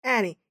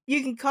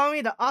You can call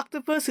me the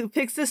octopus who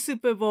picks the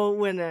Super Bowl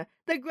winner,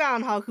 the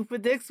groundhog who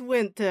predicts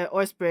winter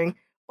or spring,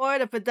 or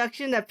the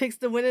production that picks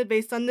the winner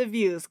based on the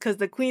views, because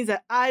the queens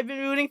that I've been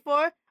rooting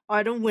for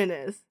are the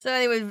winners. So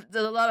anyway,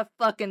 there's a lot of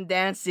fucking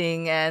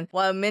dancing, and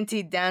while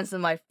Minty danced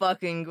in my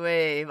fucking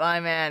grave,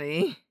 I'm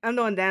Annie. I'm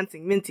the one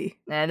dancing, Minty.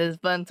 And this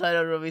fun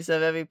title release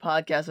of every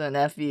podcast with an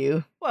F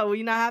you. What, were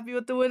you not happy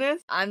with the winners?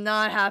 I'm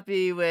not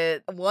happy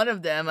with one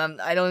of them.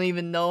 I don't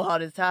even know how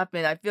this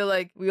happened. I feel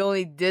like we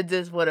only did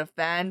this for a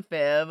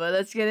fanfare, but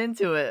let's get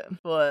into it.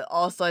 For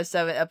All-Star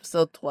 7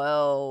 episode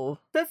 12.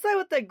 Let's start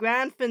with the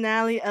grand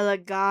finale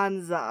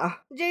eleganza.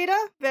 Jada,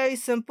 very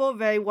simple,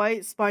 very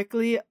white,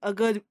 sparkly, a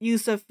good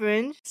use of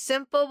fringe.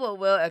 Simple but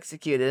well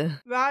executed.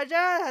 Raja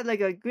had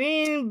like a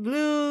green,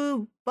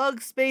 blue,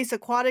 bug space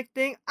aquatic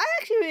thing. I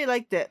actually really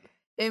liked it.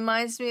 It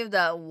reminds me of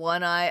that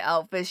one-eye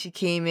outfit she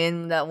came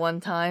in that one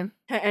time.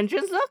 Her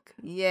entrance look?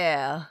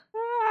 Yeah.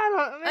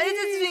 I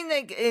just mean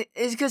like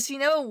it's because she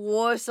never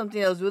wore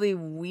something that was really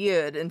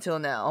weird until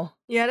now.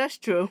 Yeah, that's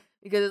true.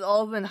 Because it's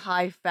all been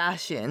high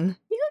fashion.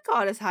 You could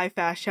call this high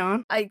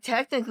fashion.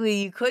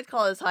 Technically, you could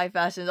call this high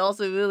fashion. It's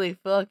also really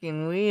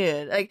fucking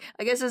weird. Like,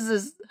 I guess this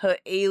is her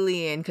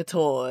alien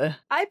couture.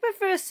 I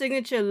prefer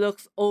signature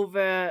looks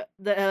over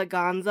the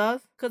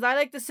eleganzas. Because I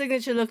like the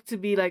signature look to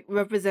be, like,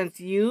 represents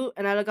you.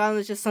 And eleganza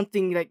is just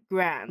something, like,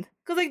 grand.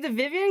 Because, like, the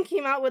Vivian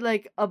came out with,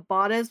 like, a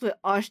bodice with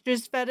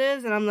ostrich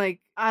feathers. And I'm like,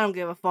 I don't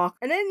give a fuck.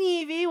 And then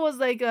Evie was,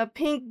 like, a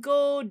pink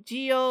gold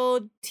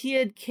geode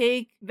tiered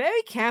cake.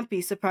 Very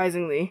campy,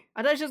 surprisingly.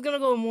 I thought she was gonna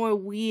go more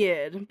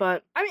weird.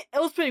 But, I mean,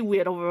 it was pretty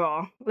weird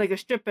overall. Like a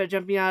stripper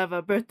jumping out of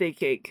a birthday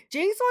cake.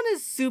 Jinx one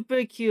is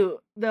super cute.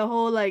 The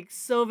whole, like,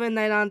 silver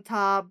knight on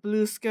top,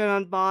 blue skirt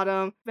on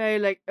bottom. Very,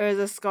 like,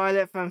 Urza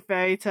Scarlet from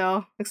Fairy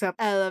Tail.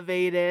 Except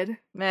elevated.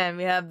 Man,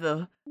 we have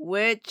the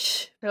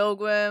Witch,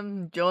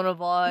 Pilgrim, Joan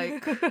of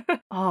Arc.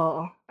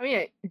 Oh. I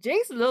mean,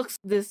 Jinx looks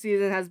this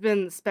season has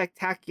been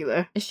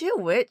spectacular. Is she a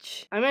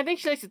witch? I mean, I think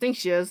she likes to think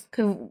she is.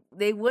 Cause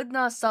they would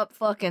not stop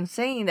fucking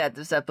saying that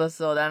this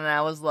episode, and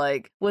I was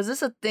like, was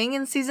this a thing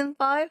in season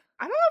 5?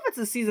 I don't know if it's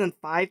a season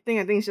 5 thing.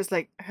 I think it's just,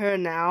 like, her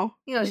now.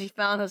 You know, she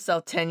found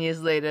herself 10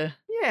 years later.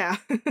 Yeah.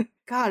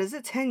 God, is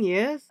it 10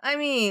 years? I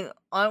mean,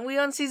 aren't we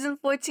on season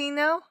 14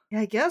 now?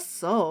 Yeah, I guess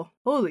so.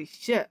 Holy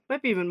shit.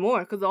 Might be even more,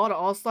 because all the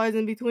All-Stars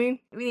in between.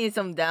 We need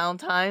some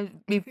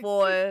downtime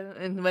before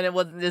and when it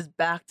wasn't just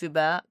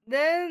back-to-back.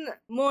 Then,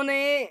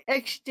 Monet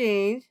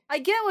exchange. I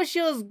get what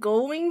she was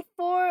going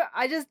for.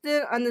 I just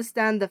didn't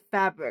understand the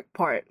fabric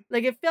part.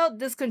 Like, it felt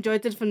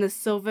disconjointed from the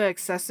silver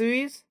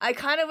accessories. I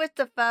kind of wish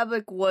the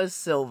fabric was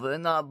silver,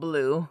 not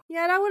blue.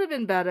 Yeah, that would have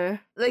been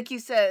better. Like you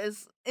said,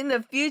 it's in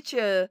the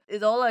future,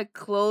 is all our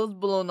clothes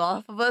blown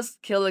off of us,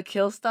 Kill la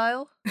Kill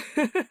style?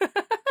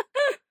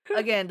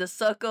 Again, the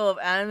circle of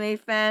anime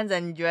fans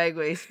and Drag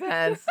Race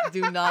fans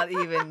do not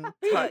even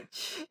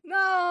touch.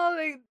 No,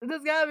 like,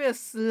 there's gotta be a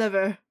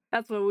sliver.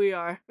 That's what we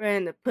are. We're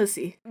in the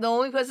pussy. The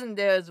only person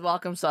there is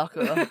Rock'em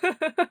Sakura.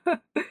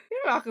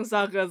 Rock'em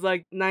Sakura is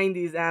like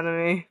 90s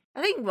anime.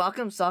 I think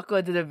Rock'em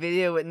Sakura did a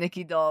video with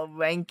Nikki Doll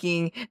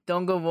ranking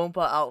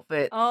Danganronpa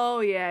outfit.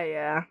 Oh,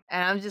 yeah.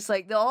 And I'm just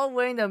like, they're all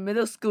wearing their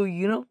middle school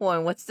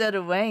uniform. What's there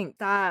to rank?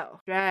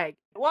 Style, drag.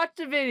 Watch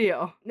the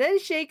video. Then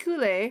Shea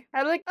Coulee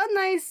had like a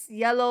nice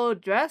yellow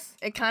dress.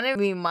 It kind of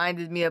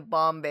reminded me of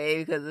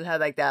Bombay because it had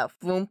like that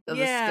floomp of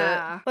the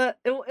skirt. But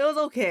it was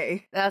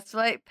okay. That's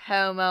right,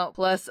 Paramount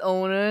Plus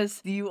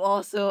owners. Do you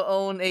also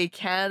own a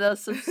Canada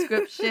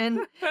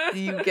subscription? Do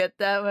you get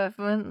that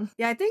reference?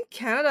 Yeah, I think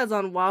Canada's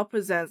on WoW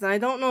Presents, and I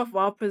don't know if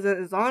WoW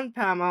Presents is on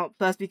Paramount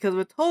Plus because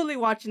we're totally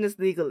watching this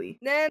legally.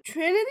 Then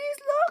Trinity's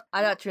look?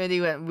 I thought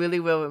Trinity went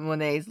really well with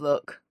Monet's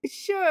look.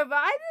 Sure, but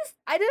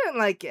I didn't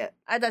like it.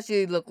 I thought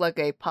she looked like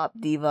a pop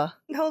diva.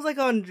 I was like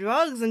on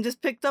drugs and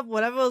just picked up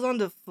whatever was on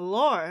the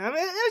floor. I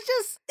mean,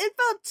 it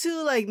felt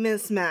too like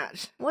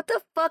mismatched. What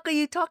the fuck are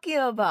you talking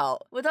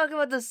about? We're talking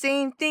about the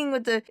same thing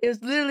it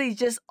was literally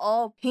just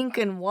all pink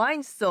and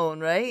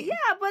rhinestone, right? Yeah,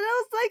 but it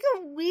was like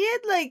a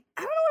weird, like,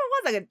 I don't know what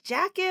it was, like a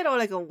jacket or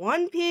like a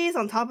one piece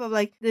on top of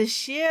like the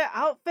sheer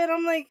outfit.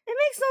 I'm like, it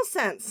makes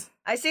no sense.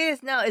 I say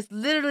this now, it's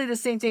literally the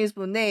same thing as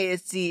Monet.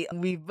 It's the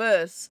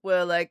reverse,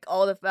 where like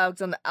all the fabric's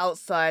on the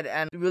outside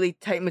and really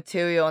tight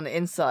material on the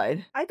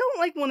inside. I don't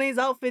like Monet's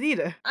outfit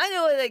either. I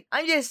know, like,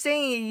 I'm just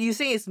saying, you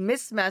saying it's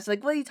mismatched.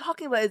 Like, what are you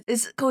talking about?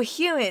 It's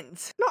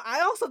coherent. No,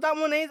 I also thought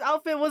Monet's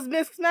outfit was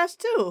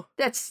mismatched too.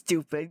 That's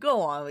stupid. Go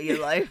on with your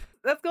life.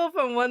 Let's go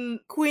from one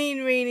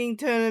queen reigning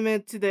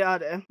tournament to the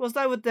other. We'll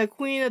start with the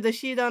queen of the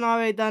She Done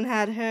Already Done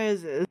Had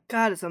Hers.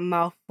 God, it's a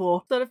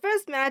mouthful. So the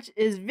first match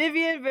is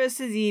Vivian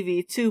versus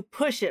Evie to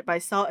Push It by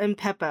Salt and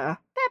Pepper.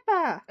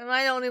 Pepper! Am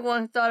I the only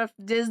one who thought of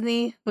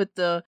Disney with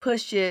the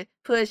push it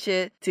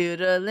to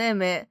the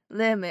limit?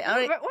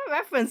 What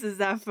reference is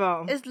that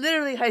from? It's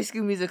literally High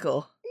School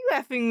Musical. You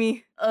effing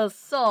me? A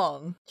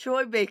song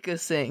Troy Baker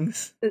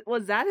sings.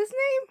 Was that his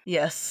name?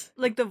 Yes.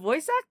 Like the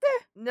voice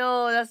actor?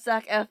 No, that's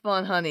Zac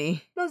Efron,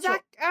 honey. No,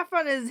 Zac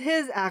Efron is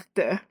his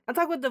actor. I'm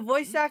talking about the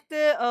voice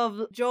actor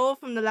of Joel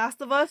from The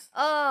Last of Us.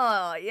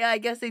 Oh, yeah, I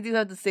guess they do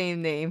have the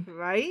same name.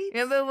 Right?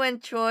 Remember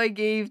when Troy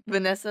gave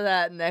Vanessa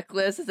that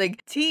necklace? It's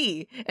like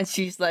T. And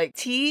she's like,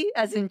 T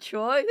as in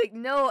Troy? Like,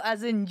 no,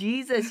 as in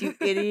Jesus, you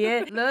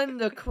idiot. Learn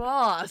the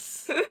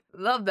cross.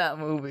 Love that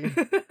movie.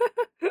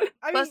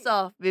 First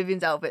off,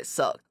 Vivian's outfit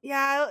sucked.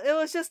 Yeah, it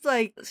was just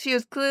like... She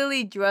was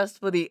clearly dressed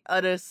for the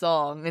other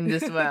song in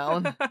this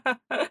round.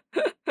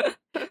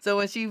 So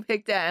when she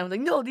picked that, I was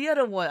like, no, the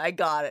other one. I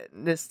got it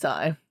this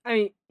time. I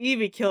mean,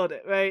 Evie killed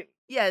it, right?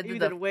 Yeah, Evie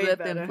the did way flip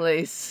better. in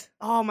place.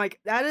 Oh my,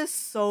 that is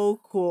so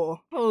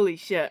cool. Holy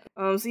shit.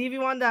 So Evie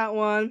won that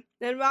one.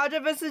 Then Roger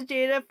vs.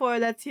 Jada for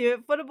Let's Hear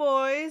It for the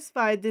Boys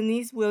by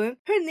Denise Williams.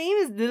 Her name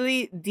is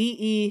literally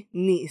D.E.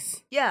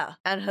 Niece. Yeah,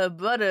 and her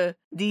brother,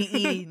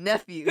 D.E.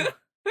 nephew.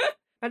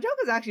 That joke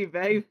is actually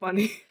very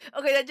funny.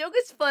 Okay, that joke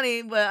is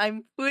funny, but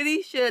I'm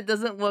pretty sure it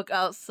doesn't work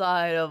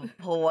outside of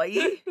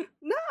Hawaii.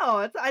 No,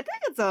 I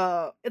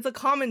think it's a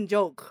common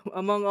joke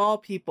among all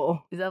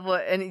people. Is that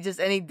what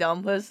any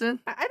dumb person?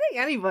 I think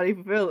anybody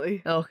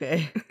really.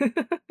 Okay.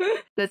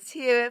 Let's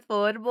hear it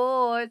for the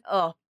boys.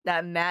 Oh,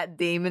 that Matt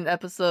Damon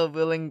episode of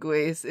Will and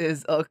Grace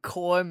is a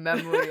core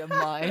memory of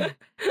mine.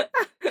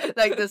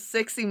 Like the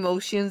 6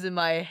 emotions in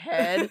my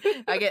head.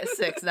 I get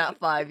 6, not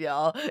 5,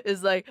 y'all.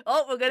 It's like,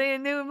 oh, we're getting a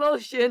new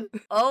emotion.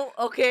 Oh,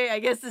 okay, I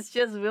guess it's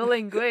just Will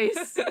and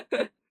Grace.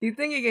 You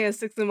think you're getting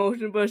 6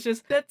 emotion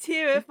bushes? Let's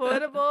hear it for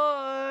the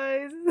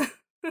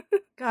boys.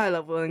 God, I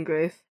love Will and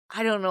Grace.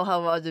 I don't know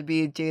how Roger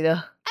beat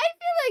Jada. I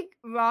feel like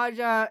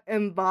Raja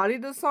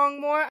embodied the song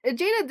more.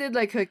 Jada did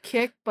like her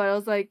kick, but I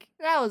was like,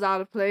 that was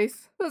out of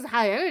place. It was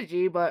high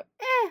energy, but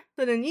eh.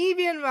 So then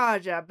Evie and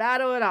Raja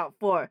battle it out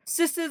for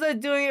Sisters Are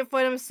Doing It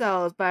For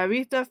Themselves by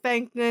Aretha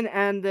Franklin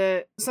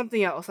and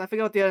something else. I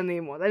forgot what the other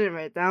name was. I didn't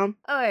write it down.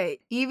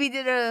 Alright, Evie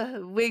did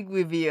a wig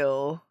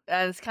reveal.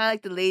 And it's kind of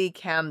like the Lady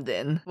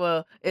Camden.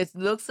 Well, it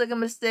looks like a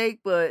mistake,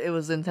 but it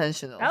was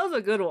intentional. That was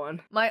a good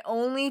one. My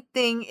only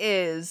thing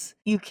is,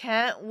 you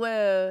can't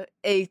wear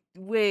a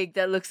wig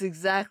that looks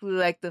exactly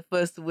like the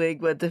first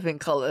wig but a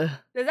different color.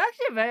 There's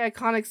actually a very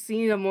iconic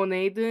scene of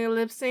Monet doing a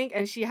lip sync,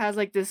 and she has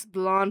like this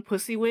blonde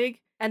pussy wig.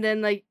 And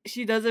then, like,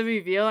 she does a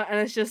reveal, and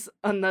it's just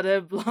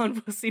another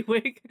blonde pussy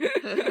wig.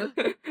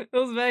 It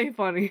was very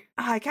funny.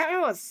 I can't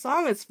remember what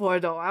song it's for,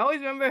 though. I always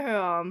remember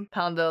her,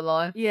 Pound the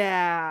Alarm.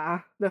 Yeah,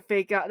 the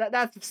fake out.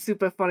 That's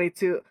super funny,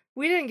 too.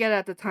 We didn't get it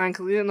at the time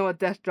because we didn't know what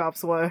death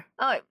drops were.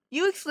 Alright,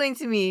 you explain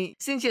to me,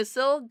 since you're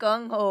so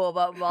gung-ho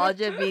about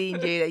Raja beating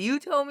Jada, you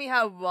told me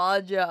how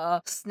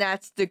Raja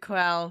snatched the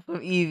crown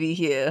from Evie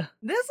here.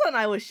 This one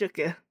I was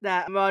shooketh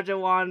that Raja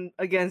won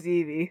against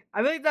Evie.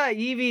 I really thought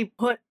Evie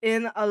put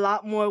in a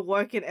lot more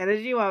work and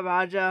energy while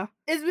Raja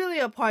is really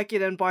a park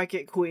it and bark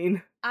it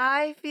queen.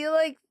 I feel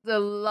like the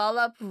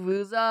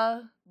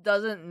Lollapalooza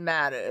doesn't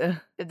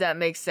matter, if that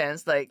makes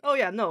sense. Like, oh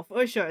yeah, no,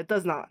 for sure, it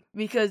does not.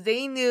 Because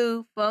they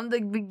knew from the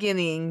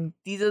beginning,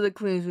 these are the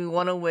queens we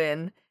want to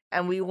win,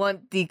 and we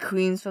want the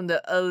queens from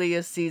the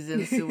earlier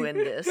seasons to win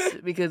this,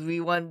 because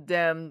we want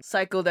them,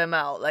 cycle them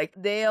out. Like,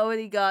 they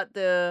already got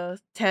the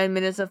 10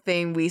 minutes of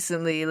fame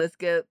recently, let's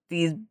get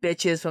these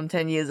bitches from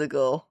 10 years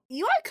ago.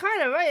 You are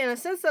kind of right in a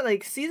sense that,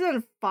 like,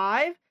 season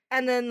 5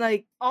 and then,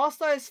 like,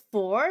 All-Stars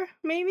 4,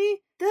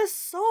 maybe? They're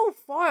so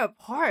far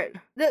apart.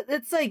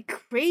 It's, like,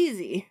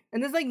 crazy.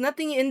 And there's, like,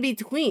 nothing in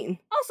between.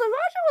 Also,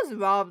 Raja was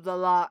robbed a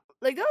lot.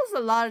 Like, there was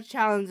a lot of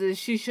challenges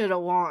she should have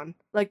won.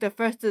 Like, the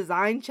first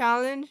design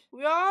challenge.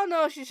 We all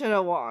know she should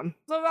have won.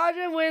 So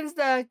Raja wins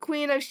the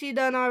Queen of She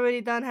Done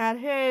Already Done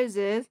Had Hers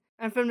is.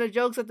 And from the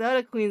jokes that the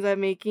other queens are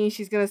making,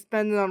 she's gonna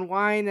spend it on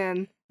wine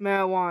and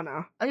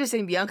marijuana. I'm just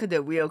saying Bianca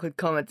Del Rio could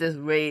come at this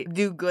rate,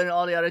 do good in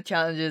all the other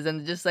challenges,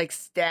 and just like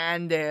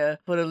stand there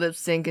for the lip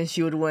sync and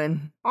she would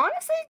win.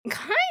 Honestly,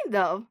 kind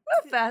of.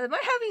 Real fast, am I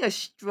having a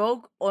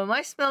stroke or am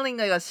I smelling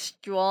like a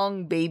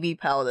strong baby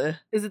powder?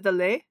 Is it the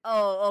lay?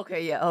 Oh,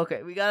 okay, yeah,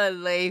 okay. We got a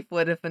lay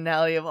for the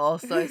finale of All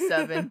Star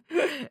 7,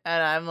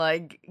 and I'm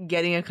like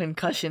getting a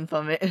concussion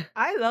from it.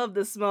 I love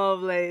the smell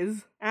of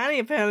lays. Annie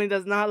apparently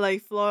does not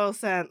like floral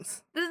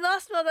scents. Does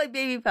not smell like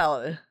baby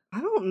powder. I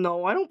don't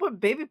know. I don't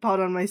put baby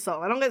powder on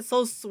myself. I don't get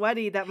so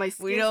sweaty that my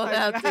skin We don't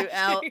have starts to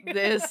out rashes.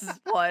 this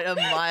part of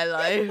my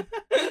life.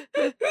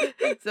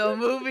 So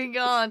moving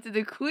on to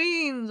the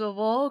queens of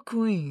all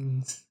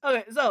queens.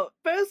 Okay, so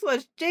first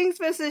was Jinx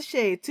vs.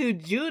 Shay to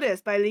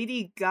Judas by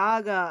Lady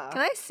Gaga.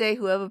 Can I say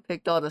whoever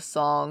picked all the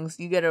songs,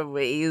 you get a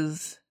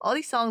raise? All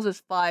these songs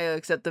was fire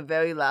except the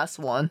very last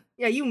one.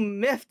 Yeah, you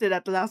miffed it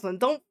at the last one.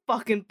 Don't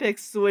fucking pick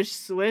Swish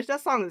Swish.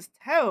 That song is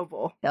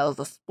terrible. That was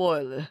a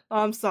spoiler.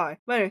 Oh, I'm sorry.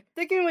 But anyway,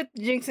 sticking with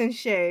Jinx and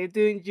Shay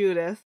doing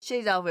Judas.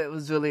 Shay's outfit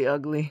was really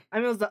ugly. I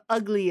mean, it was the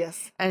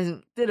ugliest.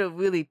 And did a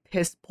really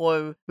piss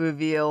poor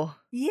reveal.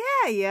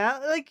 Yeah.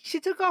 Like, she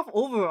took off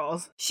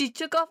overalls. She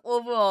took off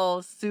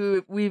overalls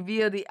to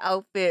reveal the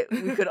outfit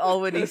we could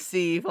already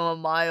see from a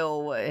mile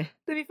away.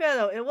 To be fair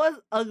though, it was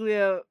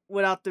uglier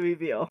without the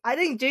reveal. I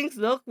think Jinx'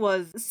 look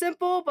was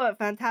simple but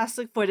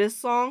fantastic for this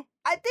song.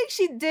 I think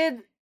she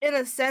did, in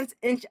a sense,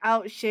 inch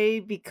out Shay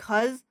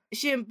because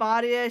she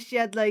embodied it. She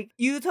had like,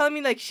 you telling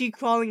me like she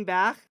crawling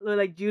back, or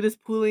like Judas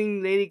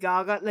pulling Lady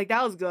Gaga, like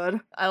that was good.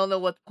 I don't know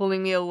what's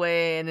pulling me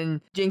away, and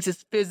then Jinx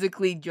is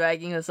physically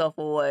dragging herself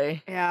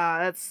away.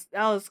 Yeah,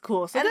 that was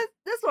cool. So And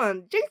this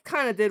one, Jinx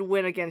kind of did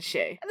win against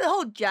Shay. And the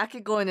whole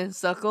jacket going in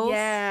circles.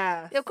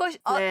 Yeah. Yeah, of course.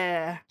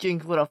 Yeah.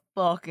 Jinx would have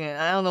fucking.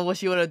 I don't know what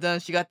she would have done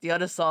if she got the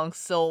other song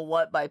 "So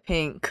What" by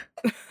Pink.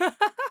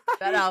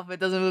 That outfit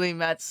doesn't really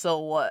match "So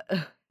What."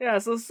 Yeah,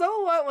 so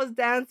What was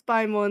danced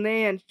by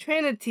Monet and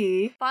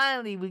Trinity.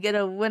 Finally, we get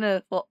a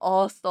winner for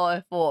All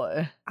Star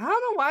 4. I don't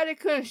know why they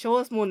couldn't show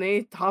us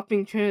Monet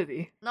topping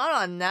Trinity. Not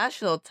on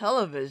national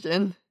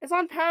television. It's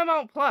on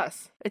Paramount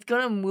Plus. It's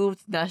gonna move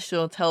to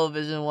national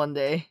television one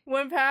day.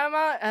 When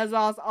Paramount has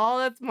lost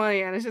all its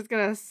money and it's just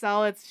gonna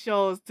sell its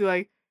shows to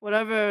like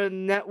whatever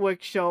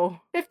network show.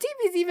 If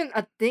TV's even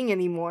a thing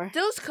anymore.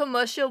 Those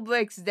commercial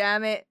breaks,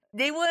 damn it.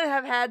 They wouldn't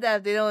have had that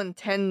if they don't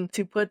intend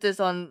to put this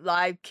on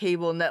live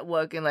cable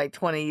network in like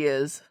 20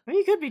 years. I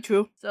mean, it could be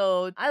true.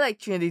 So, I like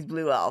Trinity's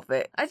blue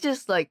outfit. I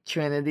just like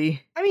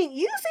Trinity. I mean,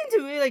 you seem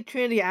to really like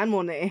Trinity and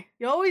Monet.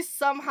 You're always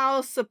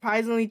somehow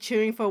surprisingly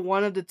cheering for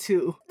one of the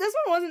two. This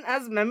one wasn't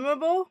as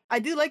memorable. I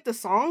do like the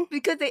song.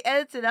 Because they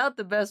edited out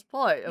the best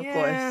part, of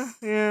course.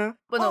 Yeah.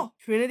 But no.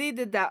 Trinity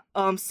did that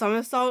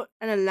somersault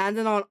and then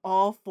landed on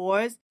all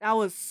fours. That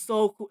was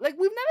so cool. Like,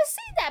 we've never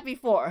seen that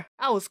before.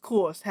 That was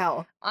cool as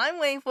hell. I'm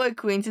waiting for a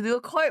queen to do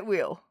a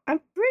cartwheel. I'm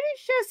pretty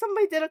sure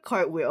somebody did a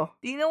cartwheel.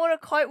 Do you know what a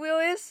cartwheel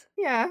is?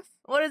 Yes.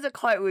 What is a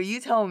cartwheel? You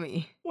tell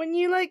me. When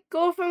you like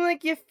go from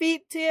like your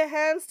feet to your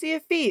hands to your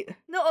feet.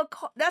 No,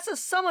 that's a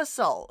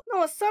somersault.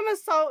 No, a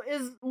somersault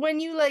is when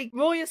you like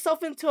roll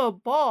yourself into a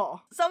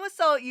ball.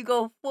 Somersault, you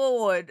go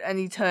forward and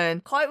you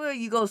turn. Cartwheel,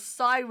 you go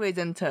sideways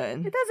and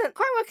turn. It doesn't.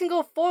 Cartwheel can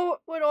go forward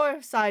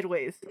or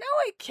sideways. No,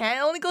 it can't.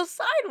 It only goes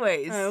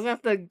sideways. Alright, we're gonna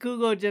have to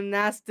Google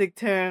gymnastic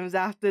terms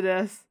after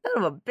this.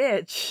 Son of a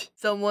bitch.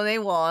 So Monet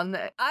won.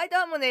 I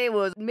thought Monet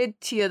was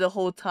mid-tier the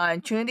whole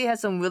time. Trinity had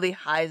some really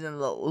highs and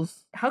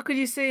lows. How could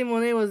you say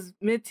Monet was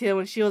mid-tier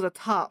when she was a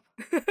top?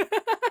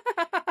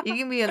 You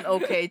can be an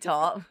okay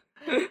top.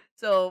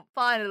 So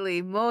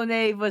finally,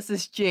 Monet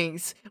versus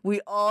Jinx.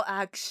 We all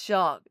act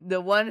shocked. The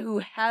one who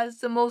has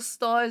the most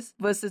stars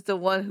versus the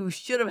one who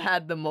should have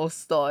had the most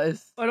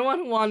stars. Or the one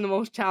who won the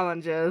most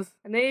challenges.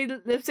 And they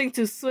lip sync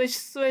to Swish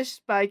Swish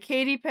by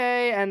Katy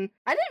Perry, and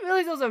I didn't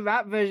realize there was a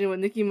rap version with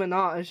Nicki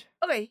Minaj.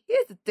 Okay,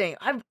 here's the thing.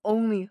 I've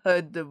only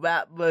heard the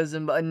rap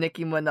version by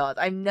Nicki Minaj.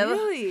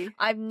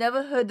 I've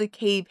never heard the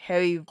Katy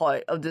Perry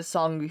part of the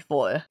song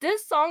before.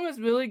 This song is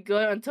really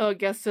good until it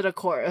gets to the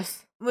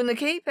chorus. When the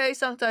Katy Perry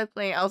song started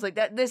playing, I was like,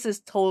 this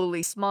is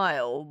totally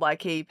Smile by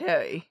Katy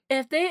Perry.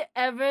 If they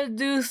ever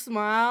do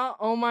Smile,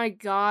 oh my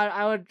god,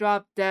 I would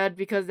drop dead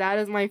because that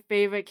is my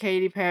favorite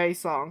Katy Perry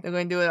song. They're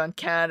going to do it on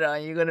Canada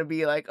and you're going to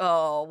be like,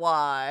 oh,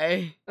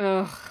 why?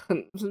 Ugh,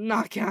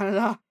 not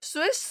Canada.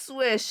 Swish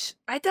Swish.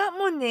 I thought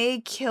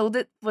Monet killed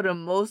it for the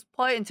most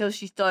part until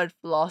she started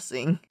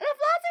flossing.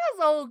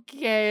 Was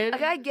okay.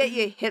 Like, I get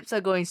your hips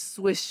are going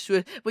swish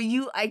swish, but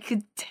I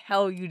could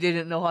tell you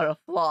didn't know how to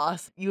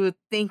floss. You were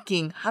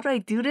thinking, how do I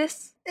do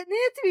this? It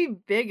needed to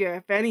be bigger,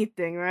 if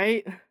anything,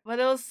 right? But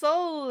it was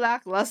so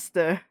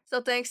lackluster.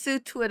 So thanks to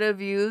Twitter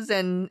views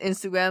and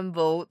Instagram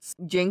votes,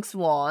 Jinx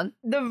won.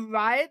 The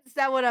riots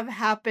that would have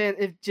happened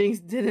if Jinx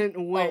didn't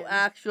win. Oh,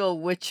 actual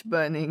witch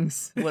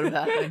burnings would have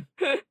happened.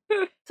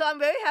 So I'm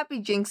very happy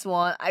Jinx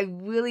won. I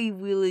really,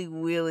 really,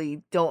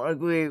 really don't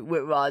agree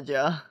with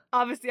Raja.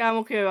 Obviously, I'm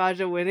okay with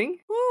Raja winning.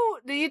 Who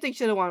do you think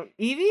should have won?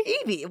 Evie?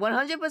 Evie.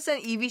 100%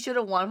 Evie should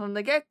have won from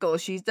the get-go.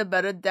 She's the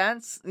better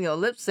dance,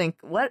 lip sync.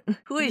 What?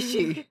 Who is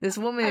she? This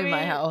woman in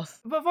my house.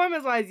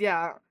 Performance-wise,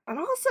 yeah. And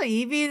also,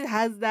 Evie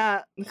has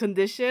that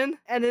condition,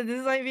 and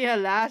this might be her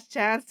last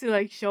chance to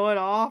like show it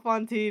off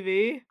on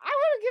TV. I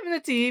would have given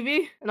it to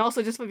Evie, and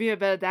also just for being a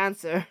better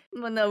dancer.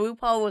 When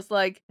RuPaul was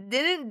like,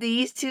 didn't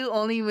these two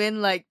only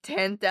win like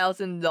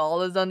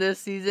 $10,000 on this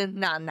season?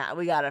 Nah,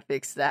 we gotta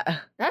fix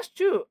that. That's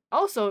true.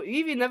 Also,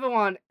 Evie never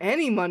won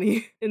any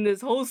money in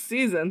this whole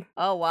season.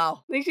 Oh,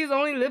 wow. I think she's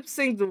only lip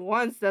synced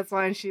once, that's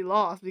why she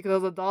lost,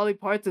 because of Dolly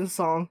Parton's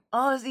song.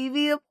 Oh, is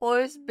Evie the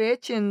poorest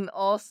bitch in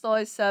All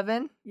Star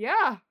 7?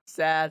 Yeah.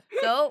 Sad.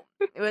 So,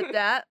 with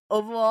that,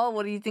 overall,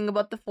 what do you think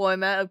about the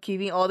format of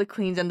keeping all the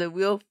queens and the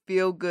real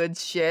feel-good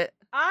shit?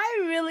 I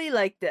really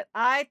liked it.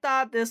 I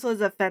thought this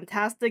was a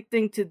fantastic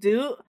thing to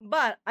do,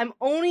 but I'm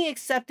only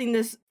accepting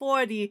this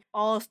for the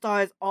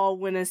All-Stars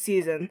All-Winner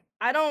season.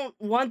 I don't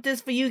want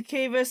this for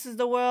UK versus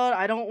the world.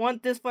 I don't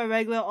want this for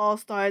regular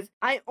All-Stars.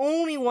 I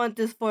only want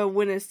this for a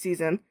winner's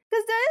season.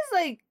 Because there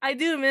is I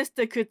do miss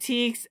the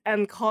critiques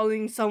and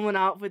calling someone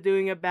out for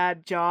doing a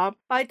bad job.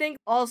 But I think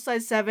All-Star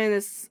 7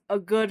 is a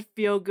good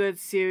feel-good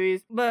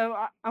series. But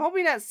I'm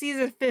hoping that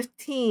season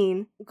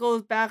 15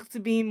 goes back to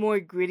being more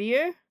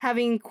grittier.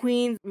 Having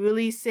queens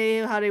really say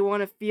how they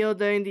want to feel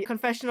during the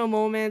confessional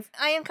moments.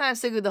 I am kind of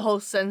sick of the whole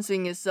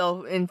censoring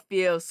yourself in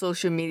fear of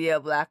social media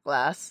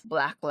backlash.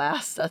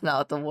 Backlash? That's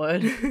not the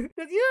word. Because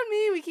you and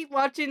me, we keep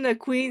watching the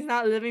queens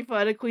not living for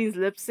other queens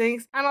lip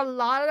syncs, and a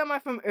lot of them are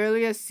from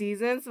earlier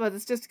seasons, but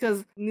it's just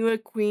because newer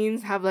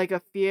queens have like a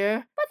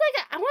fear. But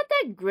like, I want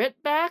that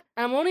grit back,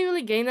 and I'm only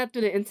really getting that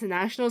through the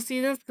international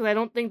seasons because I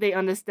don't think they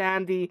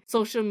understand the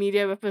social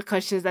media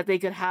repercussions that they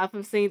could have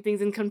from saying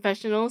things in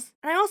confessionals.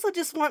 And I also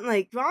just want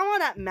like drama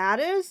that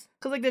matters.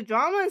 Cause like the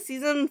drama in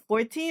season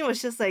 14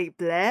 was just like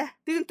bleh.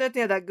 Season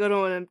 13 had that good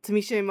one with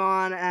Tamisha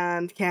Iman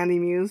and Candy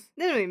Muse.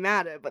 Didn't really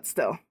matter, but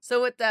still.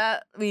 So with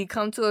that, we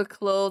come to a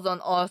close on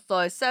All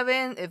Stars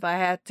 7. If I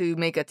had to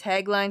make a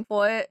tagline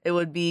for it, it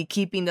would be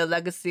keeping the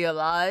legacy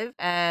alive.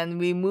 And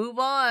we move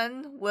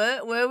on.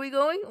 Where are we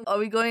going? Are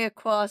we going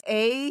across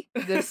A,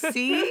 the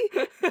sea,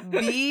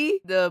 B,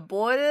 the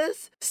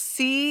borders,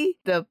 C,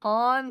 the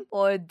pond,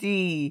 or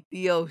D,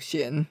 the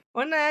ocean?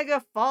 Or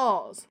Niagara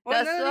Falls. Or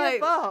That's none of the right.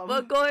 above.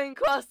 We're going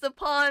across the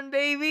pond,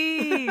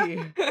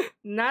 baby.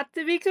 Not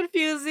to be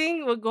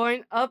confusing, we're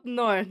going up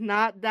north,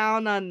 not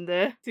down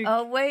under.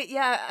 Oh, wait,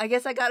 yeah, I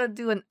guess I gotta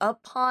do an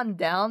up pond,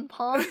 down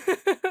pond.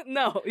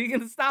 No, you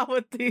can stop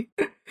with the...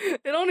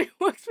 It only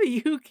works for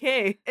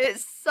UK. It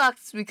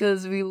sucks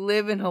because we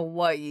live in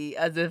Hawaii,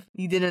 as if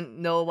you didn't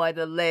know by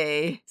the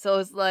lay. So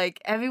it's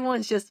like,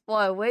 everyone's just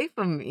far away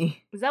from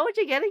me. Is that what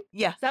you're getting?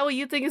 Yeah. Is that what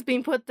you think is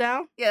being put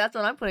down? Yeah, that's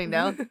what I'm putting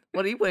down.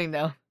 What are you putting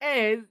down?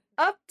 Anyways,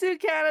 up to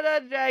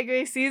Canada Drag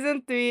Race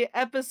Season 3,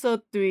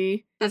 Episode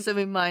 3. Just a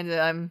reminder,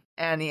 I'm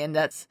Annie, and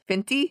that's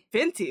Finty.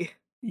 Finty.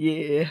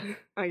 Yeah.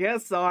 I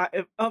guess so.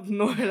 If up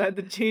north, I had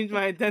to change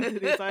my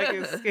identity so I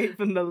can escape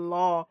from the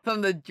law.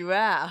 From the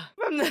draft.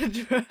 From the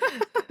draft.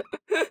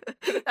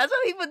 That's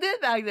what people did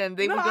back then.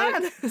 They No, would I go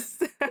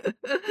understand.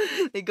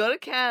 they go to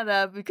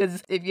Canada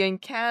because if you're in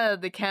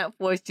Canada, they can't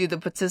force you to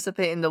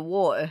participate in the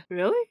war.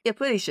 Really? Yeah,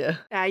 pretty sure.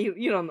 Yeah,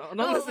 you don't know.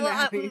 Don't listen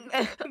to me.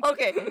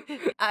 Okay.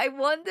 I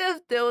wonder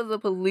if there was a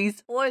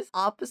police force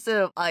opposite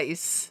of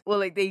ICE. Well,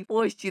 like they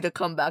forced you to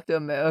come back to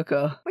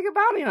America. Like a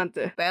bounty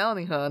hunter.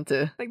 Bounty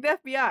hunter. Like the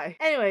FBI.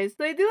 Anyways,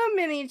 so they do a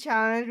mini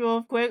challenge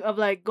real quick of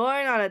like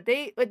going on a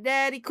date with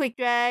Daddy Quick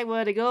Drag,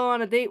 where they go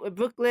on a date with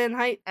Brooklyn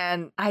Heights.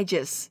 And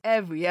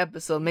every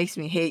episode makes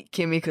me hate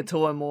Kimmy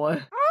Couture more.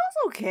 It's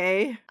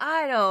okay.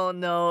 I don't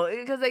know,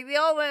 because like they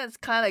all went as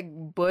kind of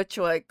like butch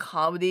or like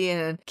comedy,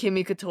 and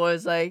Kimmy Couture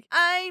is like,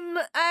 I'm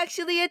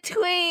actually a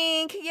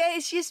twink. Yeah,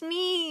 it's just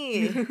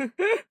me.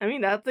 I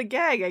mean, that's the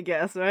gag, I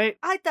guess, right?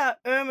 I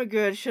thought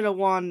Ermagerd should have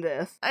won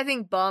this. I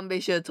think Bombay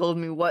should have told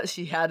me what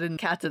she had in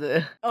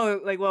Canada. Oh,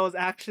 like what was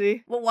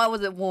actually? Well, why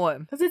was it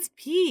warm? Because it's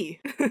pee.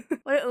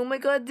 What did Oh My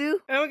God do?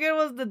 Ermagerd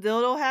was the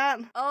dildo hat.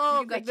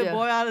 Oh, You can gotcha. take the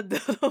boy out of the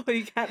dildo, but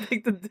you can't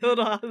take the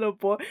dildo out of the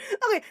boy.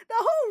 Okay, the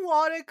whole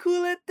water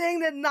cooler thing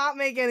did not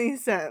make any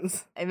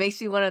sense. It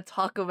makes you want to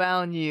talk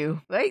around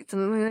you, right?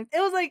 Something like It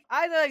was like,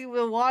 I like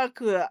the water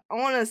cooler. I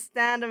want to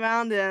stand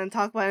around it and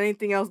talk about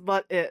anything else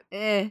but it.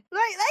 eh. Like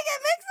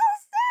it makes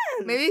no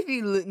sense. Maybe if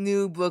you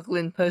knew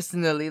Brooklyn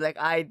personally, like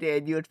I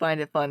did, you would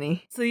find it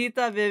funny. So you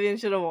thought Vivian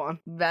should have won?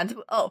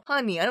 Oh,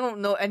 honey, I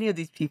don't know any of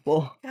these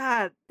people.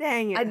 God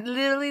dang it.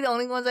 The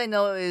only ones I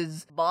know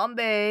is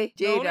Bombay,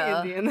 The only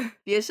Jada, Indian.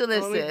 Fierce The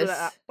only Ulysses.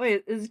 black-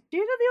 Wait, is Jada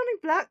the only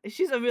black?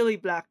 She's a really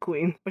black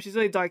queen, but she's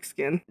really dark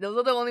skinned. Those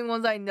are the only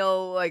ones I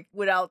know, like,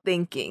 without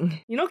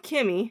thinking. You know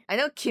Kimmy. I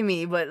know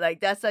Kimmy, but,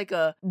 like, that's like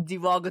a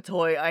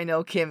derogatory, I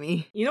know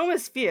Kimmy. You know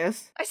Miss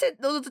Fierce. I said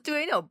those are the two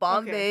I know.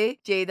 Bombay,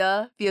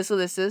 Jada, Fierce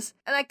Ulysses.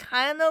 And I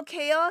kind of know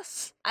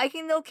Chaos. I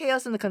can know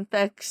Chaos in the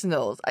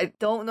confessionals. I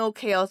don't know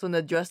Chaos when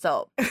they're dressed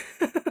up.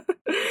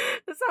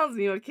 That sounds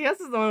mean. Chaos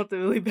is the one with the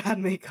really bad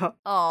makeup.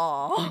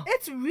 Aww.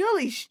 It's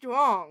really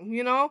strong,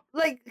 you know?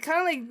 Like,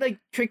 kind of like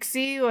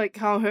Trixie, like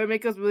how her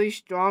makeup's really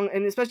strong,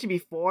 and especially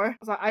before.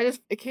 So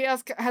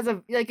Chaos has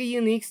a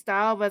unique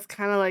style, but it's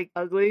kind of like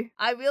ugly.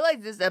 I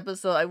realized this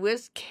episode, I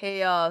wish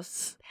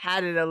Chaos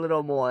had it a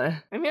little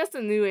more. I mean, that's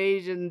the new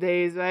Asian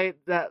days, right?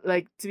 That,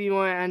 like, to be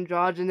more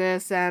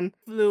androgynous and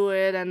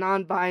fluid and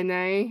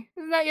non-binary.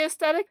 Isn't that your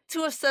aesthetic?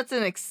 To a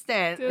certain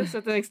extent. To a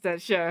certain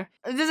extent, sure.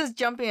 This is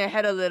jumping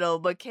ahead a little,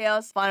 but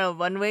Chaos' final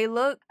runway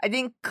look, I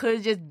think could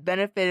have just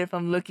benefited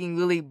from looking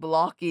really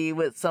blocky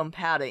with some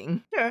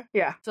padding. Sure,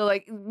 yeah. So,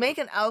 like, make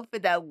an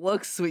outfit that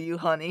works for you,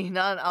 honey,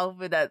 not an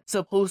outfit that's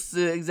supposed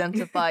to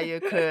exemplify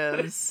your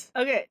curves.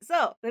 Okay,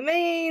 so, the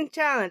main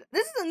challenge.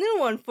 This is a new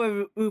one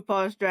for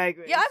RuPaul's Drag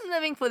Race. Yeah, I'm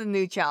living for the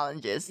new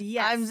challenges.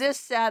 Yes. I'm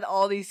just sad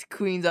all these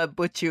queens are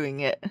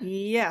butchering it.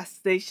 Yes,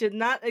 they should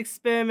not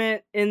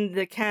experiment in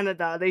the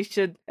Canada. They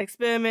should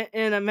experiment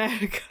in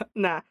America.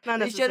 Nah, not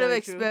They should have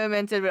necessarily true.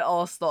 experimented with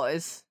All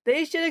Stars.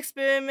 They should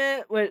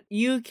experiment with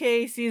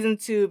UK season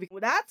 2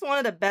 because that's one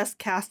of the best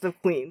cast of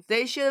queens.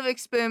 They should have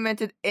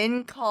experimented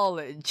in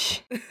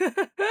college.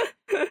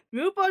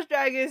 RuPaul's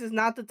Drag Race is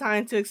not the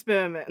time to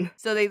experiment.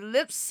 So they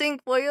lip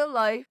sync for your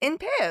life in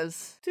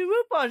pairs. To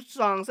RuPaul's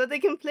songs so they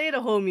can play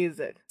the whole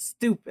music.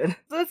 Stupid.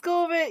 So let's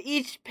go over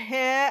each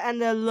pair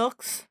and their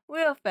looks.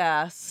 real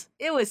fast.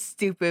 It was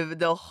stupid,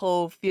 the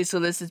whole Fierce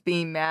is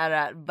being mad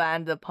at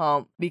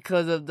Vanderpump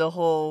because of the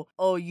whole,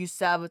 oh, you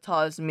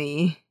sabotaged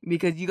me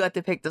because you got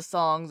to pick the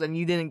songs and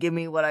you didn't give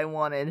me what I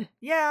wanted.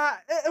 Yeah,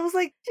 it was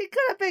like she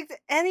could have picked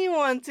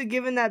anyone to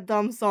give in that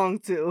dumb song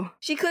to.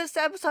 She could have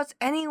sabotaged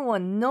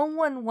anyone. No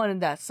one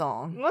wanted that It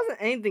song. wasn't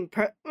anything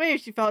maybe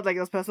she felt like it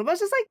was personal, but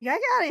it's just like, you gotta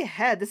get out of your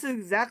head. This is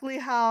exactly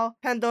how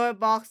Pandora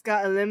Box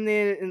got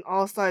eliminated in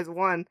All Stars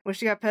 1, when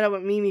she got paired up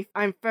with Mimi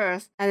I'm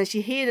First, and then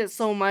she hated it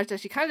so much that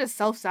she kind of just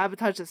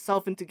self-sabotaged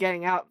herself into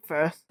getting out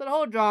first. So the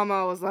whole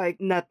drama was like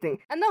nothing.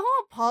 And the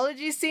whole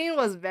apology scene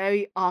was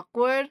very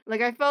awkward.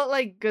 Like, I felt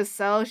like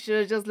Garcelle should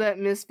have just let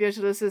Miss Fierce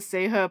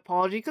say her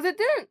apology, because it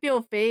didn't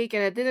feel fake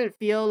and it didn't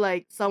feel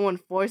like someone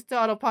forced her,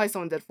 although probably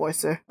someone did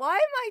force her. Why am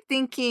I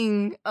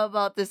thinking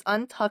about this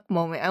untucked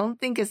moment? I don't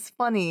think it's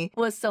funny.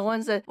 Was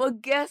someone said, well,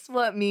 guess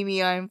what,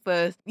 Mimi I'm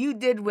First? You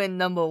did win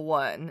number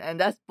 1, and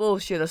that's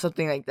bullshit or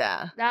something like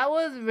that. That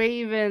was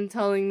Raven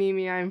telling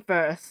Mimi I'm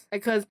First.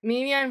 Because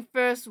Mimi I'm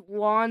First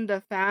won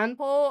the fan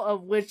poll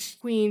of which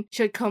queen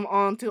should come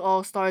on to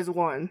All Stars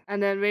 1.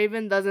 And then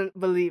Raven doesn't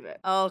believe it.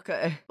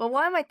 Okay. But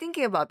why am I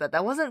thinking about that?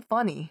 That wasn't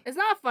funny. It's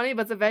not funny,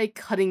 but it's a very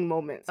cutting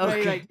moment. It's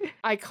very, like,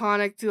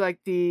 iconic to, like,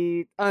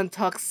 the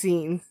untucked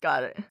scenes.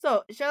 Got it.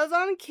 So,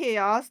 Shelazon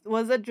Chaos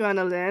was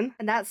Adrenaline,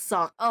 and that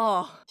sucked.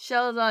 Oh,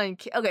 Shelazon.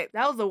 Okay,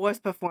 That was the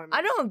worst performance.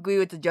 I don't agree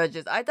with the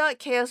judges. I thought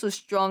Chaos was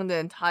strong the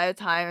entire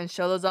time, and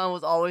Shelazon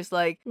was always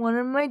like, what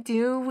am I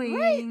doing?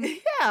 Right?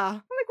 Yeah. I'm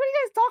like, what are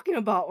you guys talking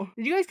about?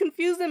 Did you guys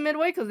confuse them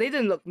midway? Because they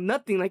didn't look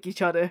nothing like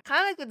each other.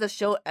 Kind of like with the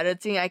show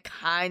editing, I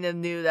kind of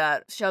knew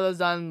that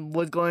Shelazon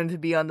was going to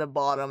be on the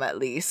bottom at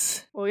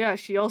least. Well, yeah,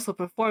 she also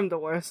performed the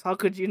worst. How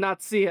could you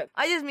not see it?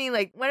 I just mean,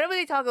 like, whenever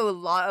they talk a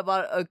lot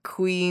about a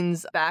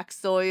queen's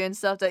backstory and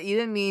stuff, that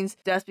either means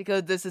that's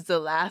because this is the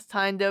last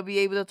time they'll be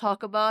able to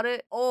talk about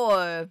it,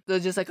 or they're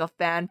just like a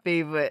fan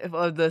favorite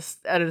of the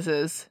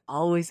editors.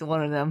 Always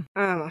one of them.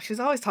 I don't know. She's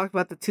always talked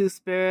about the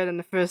Two-Spirit and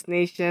the First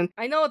Nation.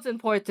 I know it's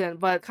important,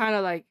 but kind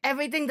of like,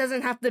 everything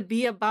doesn't have to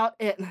be about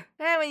it.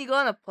 Yeah, when you go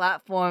on a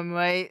platform,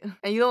 right,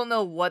 and you don't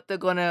know what they're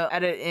gonna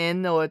edit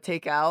in or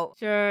take out.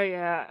 Sure,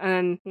 yeah.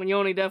 And when you're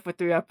only there for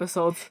 3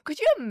 episodes. Could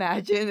you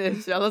imagine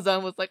if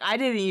Shelazon was like, I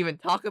didn't even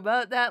talk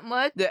about that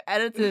much? The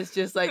editors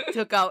just like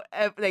took out,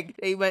 like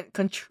they went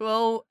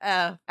Control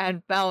F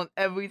and found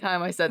every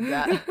time I said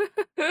that.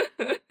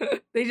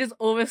 They just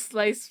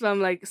oversliced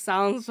some like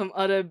sounds from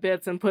other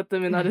bits and put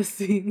them in other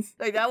scenes.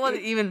 Like that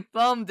wasn't even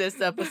from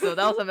this episode.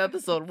 That was from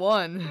episode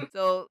 1.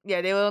 So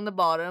yeah, they were on the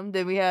bottom.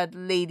 Then we had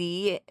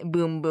Lady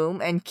Boom Boom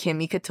and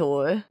Kimmy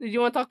Couture. Did you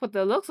want to talk about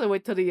the looks or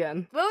wait till the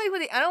end? Well,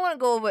 wait, I don't want to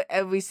go over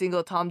every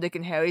single Tom, Dick,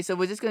 and Harry, so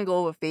we're just gonna go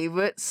over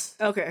favorites.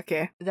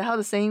 Okay. Is that how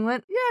the saying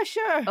went? Yeah,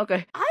 sure.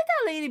 Okay. I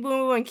thought Lady Boom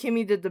Boom and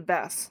Kimmy did the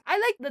best. I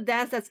like the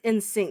dance that's in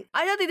sync.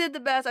 I thought they did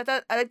the best.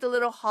 I liked the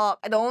little hop.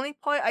 The only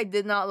part I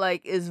did not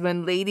like is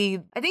when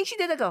Lady, I think she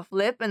did like a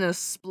flip and a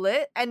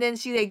split, and then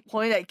she like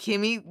pointed at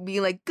Kimmy,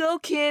 being like, go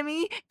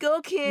Kimmy,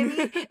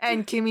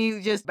 and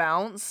Kimmy just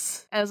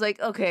bounced. And I was like,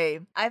 okay,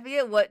 I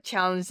forget what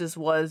challenge this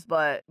was,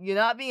 but you're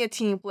not being a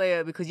team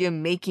player because you're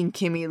making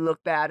Kimmy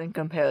look bad in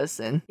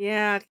comparison.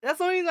 Yeah, that's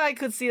the only reason I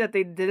could see that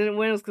they didn't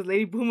win was because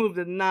Lady Boom Boom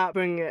did not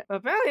bring it. But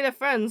apparently they're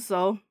friends,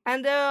 so.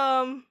 And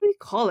what do you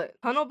call it?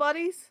 Tunnel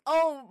buddies?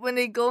 Oh, when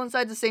they go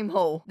inside the same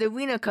hole. They're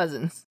Wiener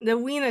cousins. The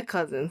Wiener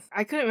cousins.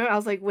 I couldn't remember. I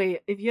was like,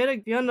 wait, if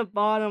you're on the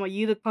bottom, are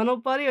you the tunnel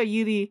buddy or are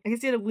you the... I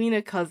guess you're the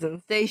Wiener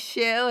cousins. They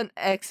share an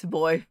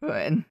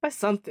ex-boyfriend. By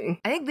something.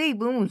 I think Lady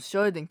Boom was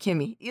shorter than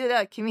Kimmy. Either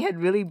that, Kimmy had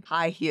really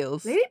high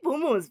heels. Lady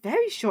Boom Boom was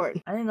very short.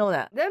 I didn't know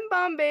that. Then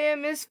Bombay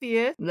and Miss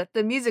Fierce. Let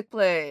the music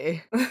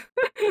play.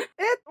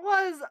 It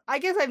was... I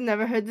guess I've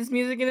never heard this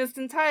music in its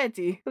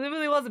entirety. Because it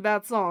really was a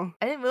bad song.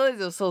 I didn't realize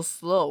it was so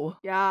slow.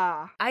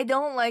 Yeah. I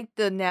don't like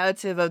the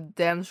narrative of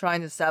them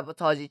trying to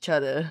sabotage each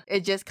other.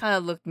 It just kind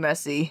of looked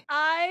messy.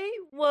 I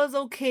was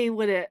okay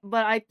with it,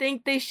 but I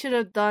think they should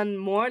have done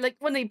more. Like,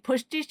 when they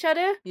pushed each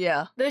other,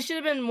 Yeah. there should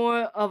have been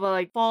more of a,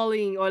 like,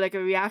 falling or, like, a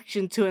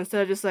reaction to it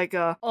instead of just, like,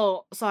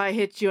 oh, so I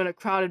hit you on a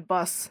crowded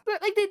bus.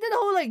 But, like, they did the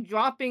whole, like,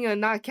 dropping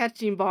and not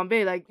catching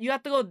Bombay. Like, you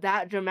have to go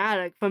that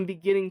dramatic from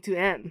beginning to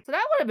end. So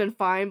that would have been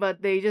fine,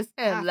 but they just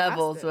And half-assed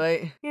levels, it.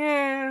 right?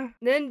 Yeah.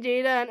 Then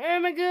Jada and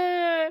Irma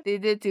Good. They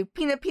did to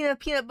peanut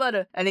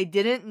butter. And they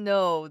didn't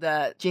know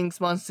that Jinx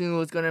Monsoon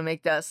was gonna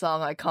make that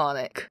song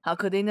iconic. How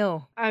could they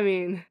know? I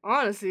mean,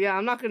 honestly, yeah,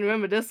 I'm not gonna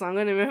remember this song. I'm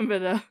gonna remember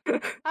the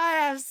I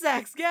have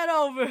sex, get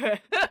over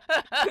it.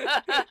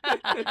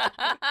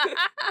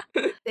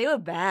 They were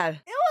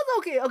bad. It was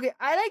okay. Okay,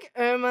 I like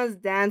Irma's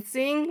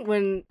dancing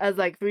when as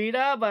like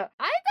Frida, but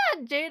I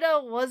thought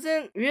Jada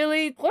wasn't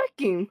really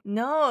twerking.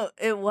 No,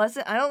 it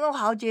wasn't. I don't know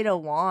how Jada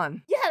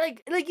won. Yeah,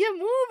 like you're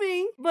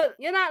moving, but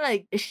you're not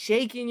like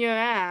shaking your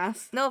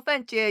ass. No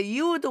offense, Jada,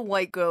 you were the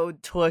white girl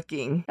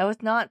twerking. That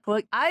was not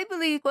twerk. I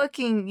believe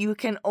twerking, you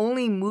can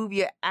only move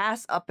your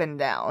ass up and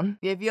down.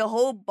 If your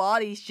whole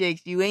body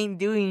shakes, you ain't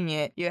doing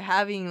it. You're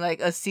having like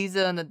a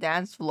Caesar on the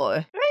dance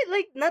floor. Right?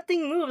 like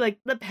nothing moved. Like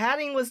the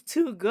padding was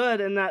too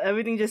good and that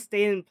everything just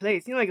stayed in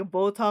place. You know, like a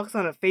Botox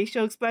on a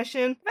facial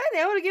expression. If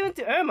anything, I would have given it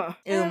to Irma.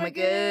 Oh my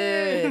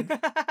god.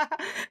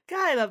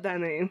 God, I love that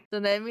name. So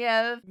then we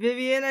have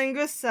Vivian and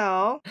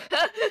Griselle.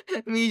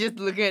 me just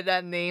looking at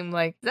that name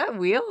like, is that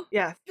real?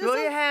 Yes. Throw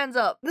your hands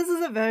up. This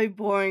is a very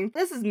boring.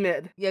 This is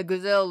mid. Yeah,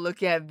 Griselle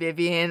looking at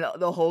Vivian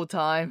the whole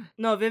time.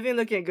 No, Vivian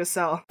looking at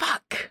Griselle.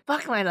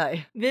 Fuck my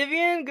life.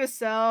 Vivian,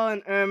 Griselle,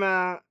 and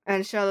Irma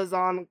and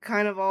Shelazon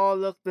kind of all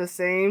look the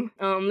same.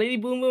 Lady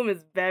Boom Boom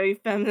is very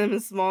feminine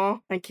and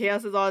small, and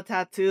Chaos is all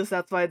tattoos, so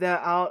that's why they're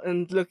out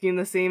and looking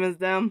the same as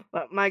them.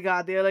 But my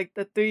god, they're like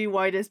the three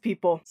whitest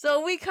people.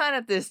 So we kind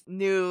of just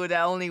knew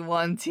that only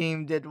one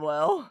team did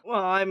well.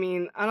 Well, I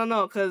mean, I don't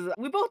know, because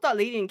we both thought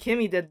Lady and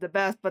Kimmy did the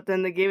best, but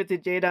then they gave it to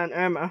Jada and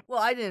Irma. Well,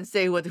 I didn't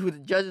say who the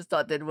judges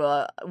thought did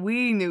well.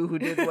 We knew who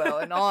did well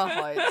in our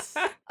hearts.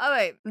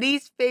 Alright,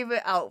 least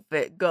favorite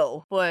outfit,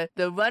 go. For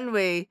the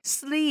runway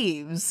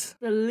sleeves.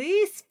 The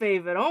least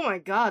favorite, oh my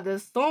god,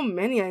 there's so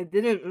many I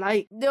didn't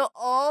like. They're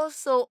all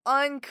so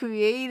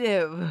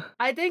uncreative.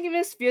 I think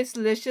Miss Fierce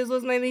Delicious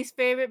was my least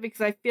favorite because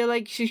I feel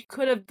like she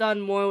could have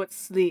done more with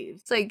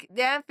sleeves. It's like,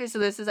 damn,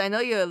 Fissalis, I know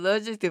you're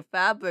allergic to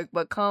fabric,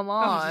 but come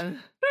on.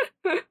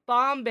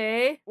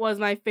 Bombay was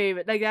my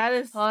favorite. Like that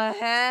is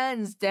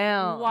Hands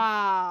down.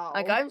 wow.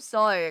 Like, I'm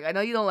sorry. I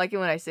know you don't like it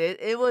when I say it.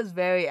 It was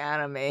very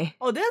anime.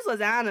 Oh, this was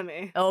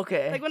anime.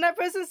 Okay. Like when that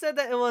person said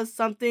that it was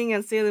something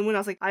and Sailor Moon, I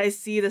was like, I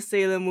see the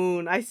Sailor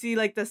Moon. I see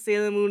like the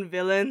Sailor Moon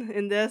villain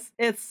in this.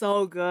 It's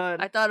so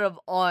good. I thought of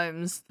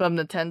Arms from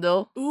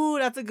Nintendo. Ooh,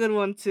 that's a good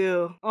one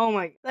too. Oh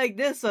my, like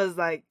this was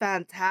like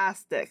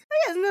fantastic. Oh,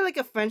 yeah, isn't there like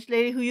a French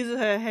lady who uses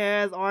her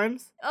hair as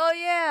arms? Oh,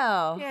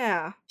 yeah.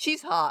 Yeah,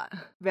 She's hot.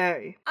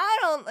 very. I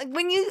don't like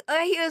when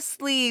I hear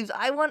sleeves,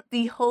 I want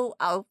the whole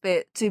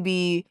outfit to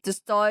be the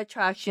star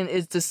attraction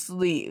is the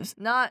sleeves.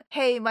 Not,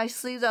 hey, my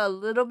sleeves are a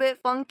little bit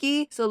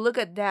funky, so look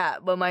at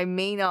that, but my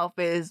main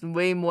outfit is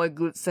way more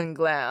glitz and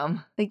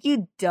glam. Like,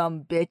 you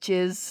dumb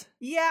bitches.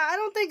 Yeah, I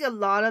don't think a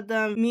lot of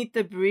them meet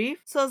the brief.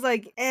 So it's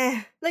like,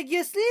 like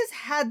your sleeves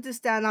had to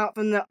stand out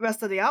from the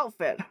rest of the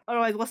outfit.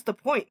 Otherwise, what's the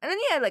point? And then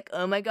you had like,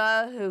 oh my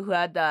god, who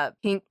had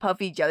that pink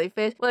puffy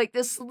jellyfish. Like,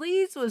 the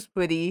sleeves was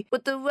pretty,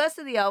 but the rest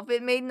of the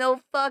outfit made no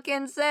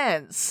fucking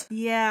sense.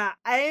 Yeah,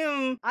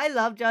 I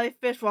love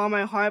jellyfish with all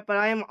my heart, but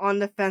I am on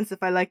the fence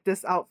if I like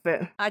this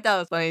outfit. I thought it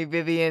was funny,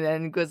 Vivian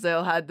and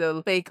Griselle had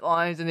the fake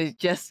arms and they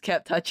just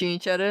kept touching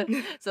each other.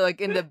 So like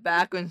in the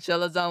back when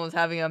Shelazon was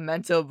having a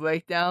mental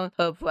breakdown,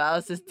 her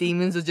paralysis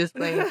demons were just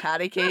playing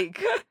patty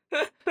cake.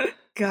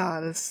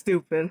 God, it's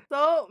stupid.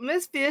 So,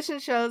 Miss Fierce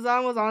and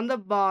Shelazon was on the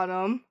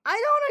bottom.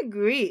 I don't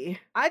agree.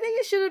 I think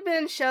it should have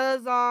been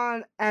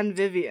Shelazon and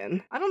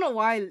Vivian. I don't know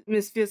why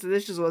Miss Fierce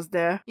Delicious was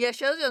there. Yeah,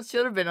 Shelazon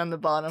should have been on the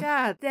bottom.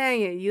 God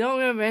dang it, you don't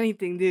remember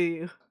anything, do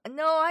you?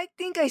 No, I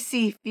think I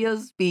see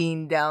Fierce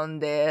being down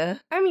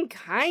there. I mean,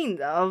 kind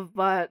of,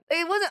 but...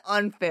 It wasn't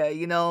unfair,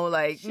 you know?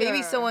 Like, maybe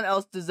Sure. someone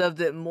else deserved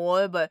it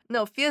more, but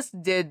no, Fierce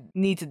did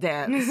need to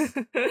dance.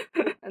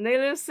 And they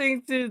lip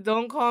sync to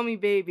Don't Call Me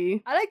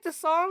Baby. I like the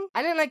song.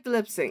 I didn't like the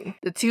lip sync.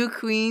 The two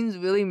queens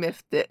really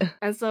miffed it.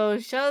 And so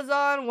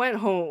Shelazon went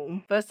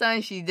home. First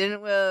time she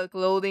didn't wear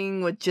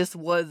clothing with just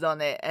words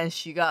on it, and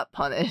she got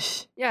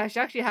punished. Yeah, she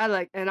actually had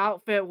like an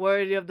outfit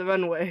worthy of the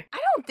runway. I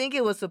don't think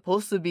it was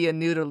supposed to be a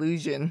nude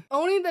illusion.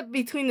 Only the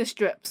between the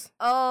strips.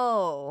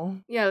 Oh.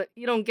 Yeah,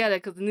 you don't get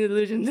it because the new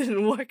illusion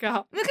didn't work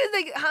out. Because,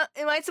 like, how,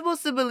 am I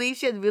supposed to believe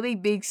she had really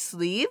big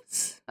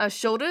sleeves?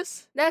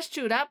 Shoulders? That's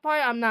true. That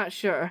part I'm not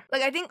sure.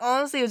 Like, I think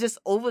honestly it was just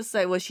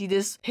oversight where she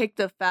just picked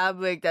a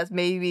fabric that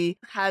maybe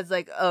has,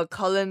 like, a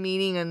color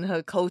meaning in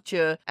her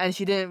culture and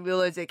she didn't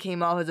realize it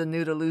came out as a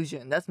nude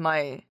illusion. That's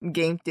my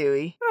game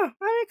theory. Huh,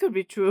 I mean, it could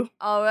be true.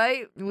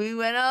 Alright, we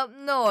went up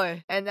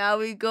north and now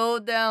we go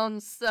down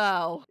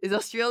south. Is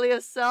Australia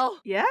south?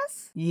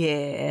 Yes?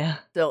 Yeah.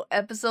 So,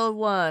 episode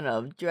 1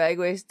 of Drag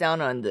Race Down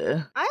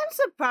Under. I am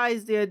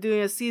surprised they're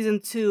doing a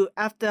season 2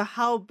 after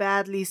how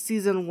badly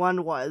season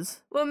 1 was.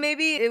 Well,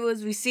 maybe it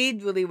was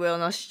received really well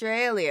in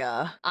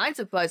Australia. I'm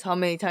surprised how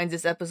many times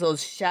this episode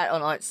shat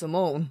on Art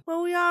Simone.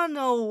 Well, we all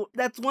know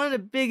that's one of the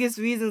biggest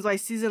reasons why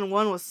season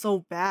 1 was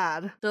so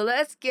bad. So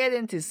let's get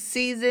into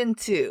season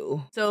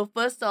 2. So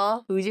first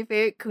off, who's your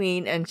favorite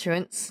queen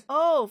entrance?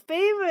 Oh,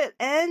 favorite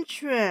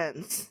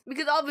entrance.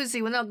 Because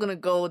obviously we're not gonna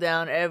go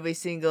down every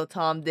single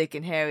Tom, Dick,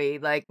 and Harry.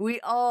 Like, we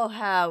all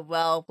have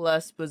WoW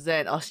Plus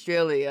present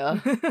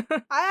Australia.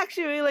 I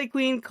actually really like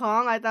Queen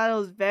Kong. I thought it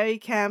was very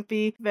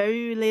campy,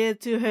 very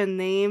related to her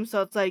name,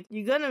 so it's like,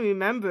 you're gonna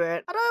remember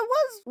it. I thought it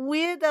was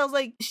weird that was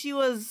like, she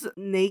was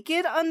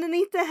naked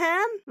underneath the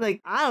hand.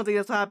 Like, I don't think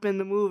that's what happened in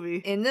the movie.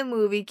 In the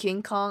movie,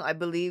 King Kong, I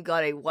believe,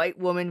 got a white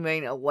woman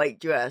wearing a white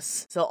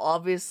dress. So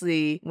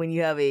obviously, when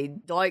you have have a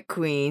dark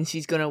queen,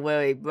 she's gonna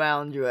wear a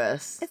brown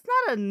dress. It's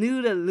not a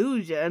nude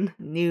illusion.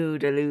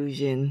 Nude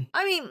illusion.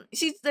 I mean,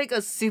 she's like a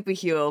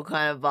superhero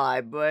kind of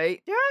vibe,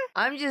 right? Sure.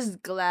 I'm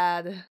just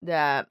glad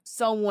that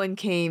someone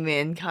came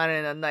in kind of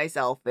in a nice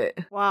outfit.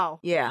 Wow.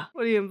 Yeah.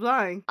 What are you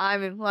implying?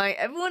 I'm implying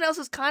everyone else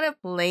was kind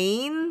of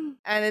plain,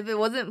 and if it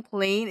wasn't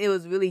plain, it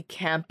was really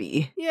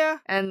campy. Yeah.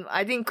 And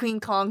I think Queen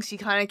Kong, she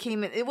kind of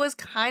came in. It was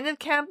kind of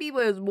campy,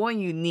 but it was more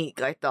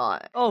unique, I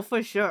thought. Oh,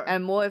 for sure.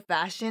 And more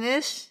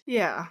fashion-ish.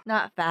 Yeah.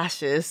 Not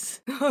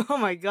fascist. Oh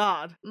my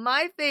god.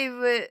 My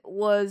favorite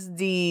was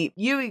the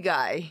Yuri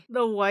guy.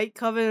 The white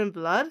covered in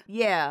blood?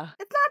 Yeah.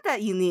 It's not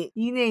that unique.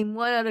 You name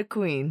one other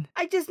queen.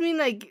 I just mean,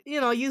 like,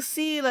 you know, you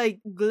see, like,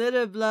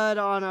 glitter blood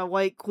on a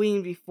white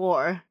queen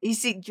before. You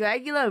see,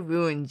 Dragula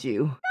ruined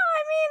you.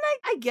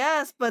 I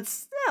guess, but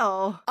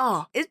still.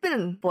 Oh, it's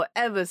been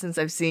forever since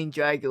I've seen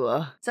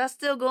Dragula. Is that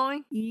still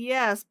going?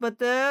 Yes, but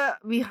they're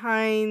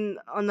behind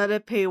another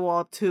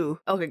paywall too.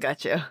 Okay,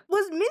 gotcha.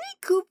 Was Minnie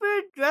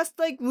Cooper dressed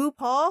like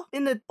RuPaul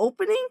in the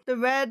opening? The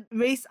red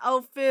race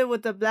outfit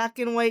with the black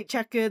and white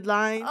checkered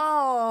line?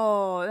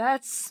 Oh,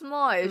 that's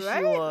smart if right?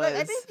 she was. Like,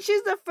 I think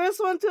she's the first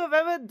one to have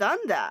ever done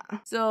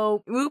that.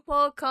 So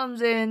RuPaul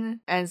comes in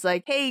and it's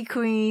like, hey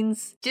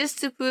queens, just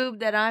to prove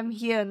that I'm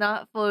here,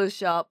 not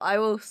Photoshop, I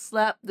will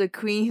slap the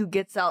queen who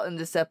gets out in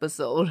this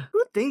episode.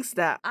 Who thinks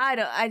that?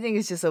 I think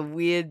it's just a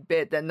weird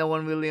bit that no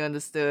one really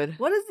understood.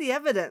 What is the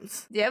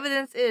evidence? The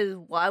evidence is,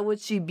 why would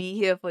she be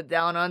here for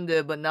Down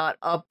Under but not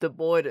up the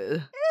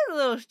border? It's a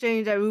little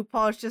strange that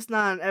RuPaul's just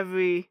not on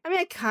every... I mean,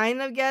 I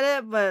kind of get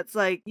it, but it's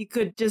like, you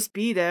could just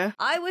be there.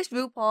 I wish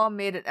RuPaul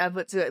made an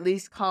effort to at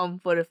least come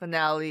for the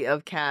finale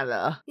of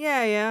Canada.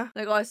 Yeah.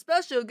 Like our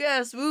special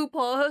guest,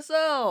 RuPaul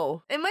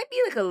herself. It might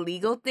be like a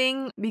legal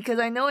thing, because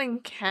I know in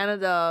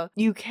Canada,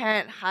 you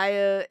can't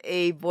hire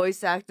a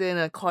voice actor in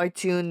a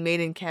cartoon made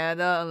in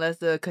Canada unless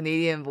they're a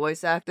Canadian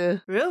voice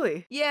actor.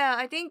 Really? Yeah,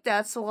 I think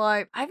that's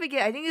why. I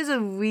forget, I think there's a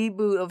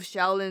reboot of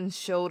Shaolin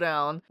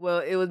Showdown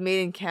where it was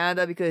made in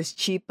Canada because it's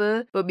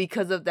cheaper, but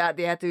because of that,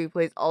 they had to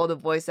replace all the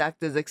voice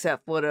actors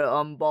except for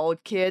the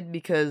bald kid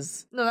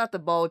because... No, not the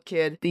bald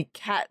kid, the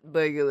cat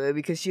burglar,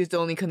 because she was the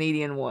only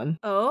Canadian one.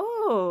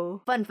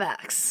 Oh. Fun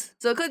facts.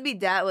 So it could be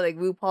that where like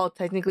RuPaul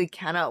technically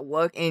cannot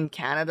work in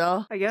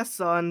Canada. I guess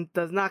so, and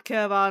does not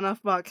care enough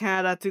about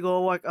Canada to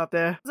go work up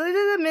there. So they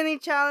did a mini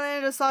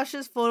challenge, a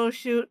Sasha's photo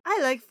shoot. I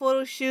like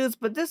photo shoots,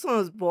 but this one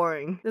was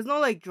boring. There's no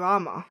like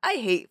drama. I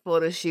hate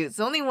photo shoots.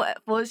 The only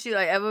photo shoot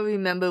I ever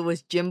remember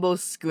was Jimbo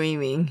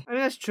screaming. I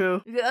mean, that's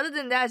true. Because other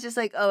than that, it's just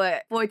like, oh,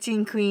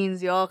 14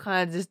 queens, you're all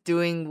kind of just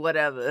doing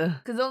whatever.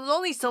 Because there's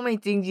only so many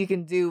things you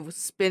can do,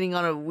 spinning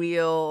on a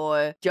wheel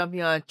or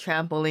jumping on a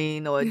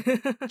trampoline or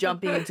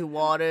jumping into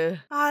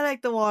water. I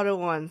like the water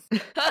ones.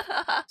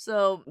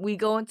 So we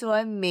go into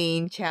our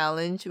main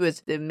challenge,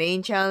 which the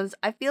main challenge,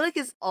 I feel like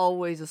it's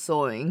always a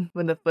sewing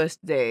from the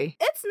first day.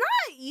 It's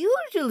not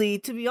usually,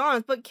 to be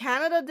honest, but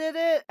Canada did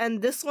it,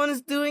 and this one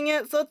is doing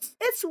it, so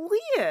it's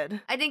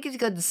weird. I think it's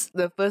because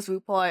the first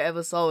RuPaul I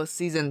ever saw was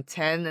season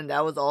 10, and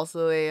that was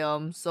also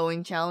a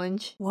sewing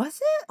challenge. Was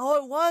it?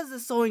 Oh, it was a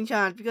sewing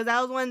challenge, because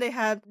that was when they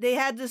had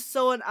to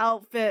sew an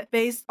outfit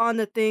based on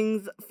the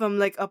things from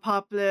like a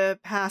popular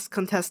past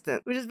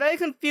contestant, which is very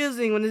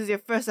confusing when this is your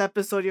first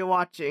episode you're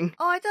watching.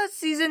 Oh, I thought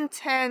season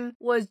 10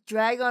 was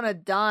Drag on a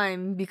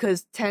Dime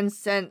because 10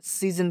 cents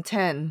season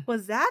 10.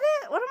 Was that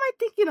it? What am I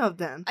thinking of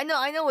then? I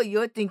know what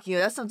you're thinking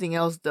of. That's something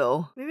else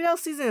though. Maybe that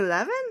was season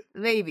 11?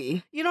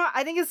 Maybe. You know what?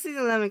 I think it's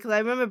season 11 because I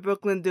remember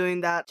Brooklyn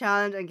doing that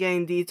challenge and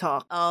getting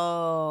detox.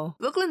 Oh.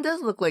 Brooklyn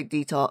does look like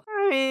Detox.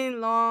 I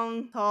mean,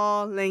 long,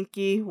 tall,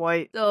 lanky,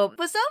 white. So,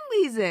 for some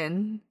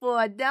reason,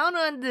 for Down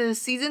Under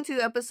Season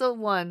 2, Episode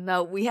 1,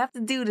 now we have to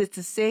do this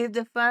to save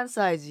the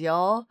franchise,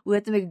 y'all. We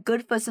have to make a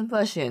good first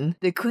impression.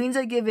 The queens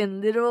are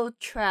given literal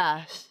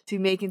trash to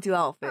make into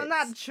outfits.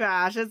 Not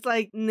trash. It's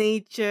like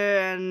nature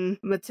and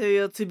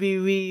material to be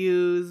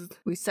reused.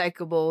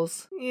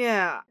 Recyclables.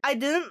 Yeah. I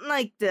didn't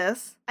like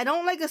this. I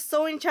don't like a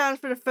sewing challenge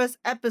for the first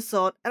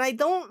episode, and I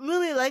don't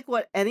really like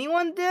what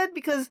anyone did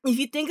because if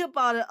you think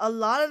about it, a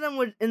lot of them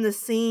were in the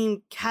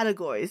same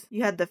categories.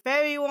 You had the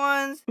fairy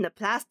ones, the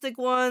plastic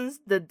ones,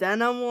 the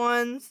denim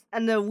ones,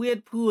 and the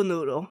weird pool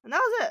noodle. And that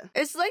was it.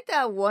 It's like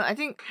that one, I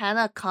think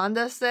Hannah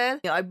Conda said,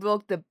 I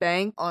broke the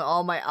bank on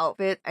all my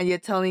outfits, and you're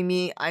telling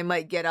me I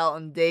might get out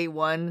on day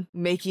one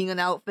making an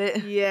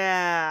outfit?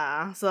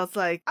 Yeah. So it's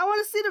like, I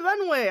want to see the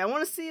runway. I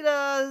want to see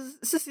the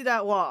sissy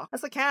that walk.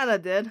 That's what Canada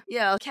did.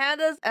 Yeah,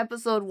 Canada's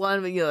episode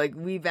 1 where you're like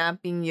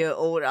revamping your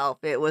old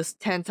outfit was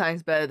 10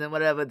 times better than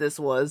whatever this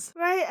was.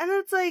 Right? And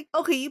it's like,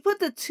 okay, you put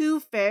the two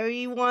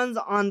fairy ones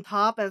on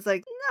top, and it's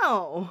like,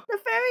 No. The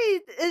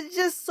fairy is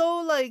just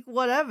so, like,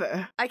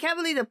 whatever. I can't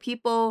believe the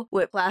people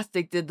with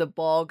plastic did the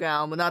ball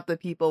gown, but not the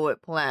people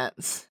with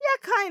plants.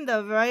 Yeah, kind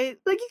of, right?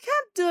 Like, you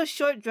can't do a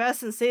short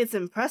dress and say it's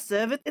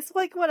impressive. It's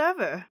like,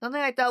 whatever.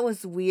 Something I thought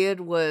was weird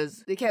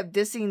was they kept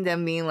dissing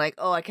them, being like,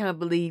 oh, I cannot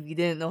believe you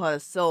didn't know how to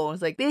sew. And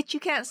it's like, bitch, you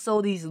can't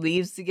sew these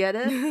leaves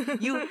together.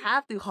 You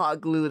have to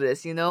hot glue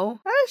this, you know?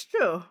 That is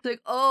true. It's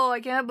like, oh, I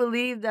can't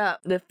believe that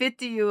the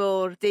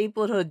 50-year-old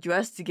stapled her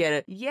dress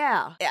together.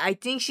 Yeah, I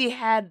think she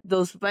had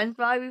those french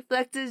fry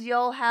reflectors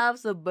y'all have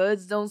so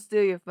birds don't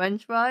steal your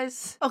french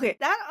fries. Okay,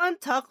 that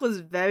untuck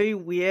was very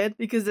weird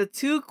because the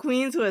two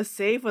queens who were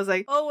safe was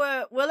like,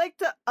 oh, we're like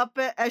the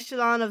upper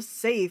echelon of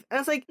safe. And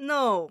it's like,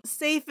 no,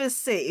 safe is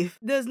safe.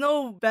 There's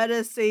no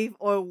better safe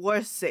or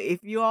worse safe.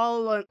 You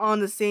all are on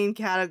the same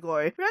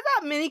category. I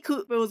thought Minnie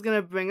Cooper was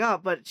gonna bring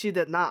up, but she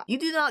did not. You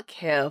do not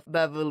care if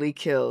Beverly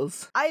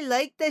kills. I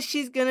like that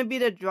she's gonna be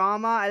the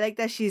drama. I like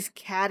that she's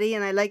catty,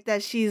 and I like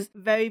that she's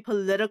very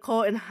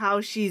political in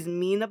how she's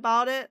mean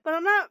about it. But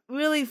I'm not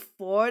really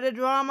for the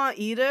drama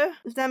either,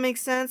 if that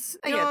makes sense.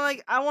 You know,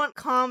 like, I want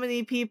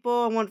comedy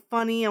people, I want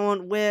funny, I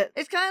want wit.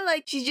 It's kind of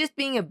like she's just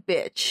being a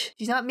bitch.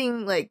 She's not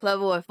being, like,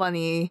 clever or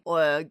funny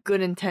or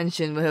good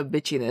intention with her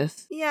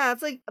bitchiness. Yeah,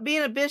 it's like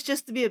being a bitch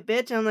just to be a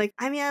bitch. I'm like,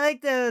 I mean, I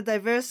like the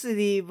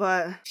diversity,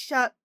 but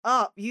shut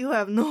up. You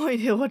have no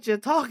idea what you're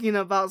talking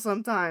about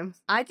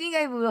sometimes. I think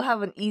I will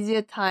have an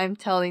easier time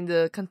telling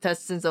the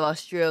contestants of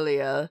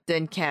Australia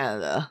than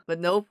Canada, but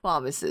no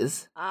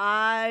promises.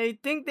 I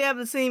think they have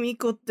the same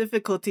equal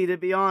difficulty, to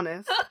be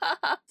honest.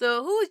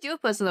 So who is your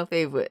personal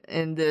favorite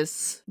in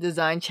this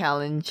design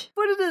challenge?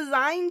 For the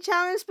design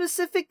challenge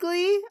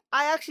specifically,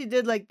 I actually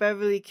did like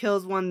Beverly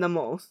Kills one the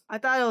most. I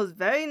thought it was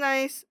very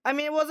nice. I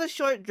mean, it was a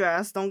short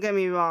dress, don't get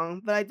me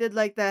wrong, but I did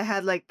like that it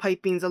had like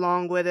pipings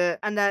along with it,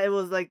 and that it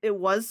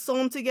was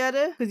sewn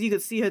together because you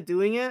could see her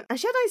doing it, and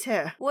she had nice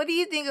hair. What do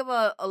you think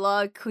about a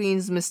lot of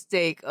queens'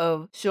 mistake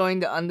of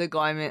showing the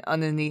undergarment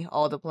underneath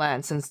all the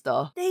plants and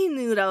stuff? They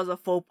knew that was a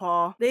faux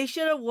pas. They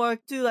should have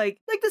worked to like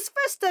this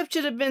first step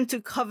should have been to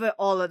cover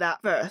all of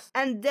that first,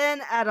 and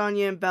then add on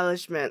your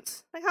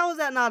embellishments. Like, how is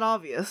that not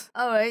obvious?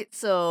 Alright,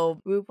 so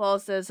RuPaul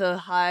says her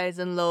highs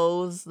and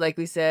lows, like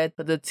we said,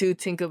 but the two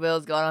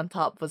Tinkerbells got on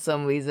top for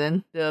some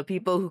reason. The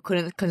people who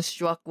couldn't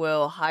construct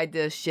well, hide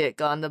their shit,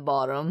 got on the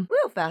bottom.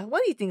 Real fast,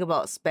 what do you think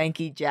about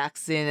Spanky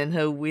Jackson and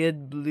her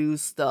weird blue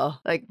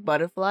stuff? Like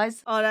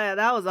butterflies? Oh,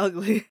 that was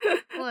ugly.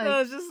 Like, I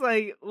was just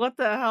like, what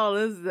the hell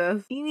is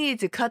this? You needed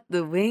to cut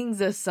the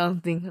wings or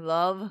something,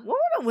 love. What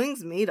were the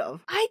wings made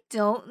of? I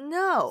don't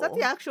know. Is that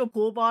the actual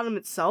pool bottom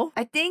itself?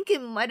 I think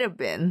it might have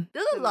been.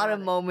 There's a lot of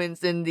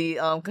moments in the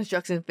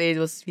construction phase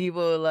where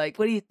people were like,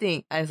 what do you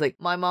think? And it's like,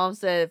 my mom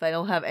said if I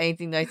don't have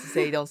anything nice to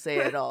say, don't say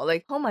it at all.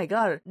 Like, oh my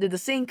god, did the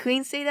same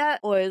queen say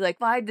that? Or is like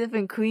 5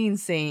 different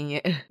queens saying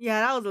it? Yeah,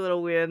 that was a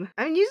little weird.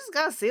 I mean, you just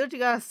gotta say what you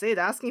gotta say.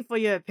 They're asking for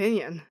your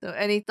opinion. So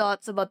any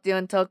thoughts about the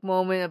Untucked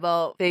moment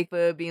about Fake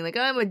Fur being like,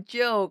 I'm a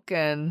joke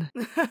and...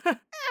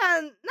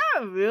 And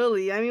not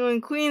really. I mean,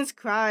 when queens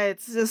cry,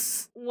 it's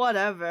just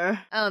whatever.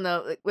 I don't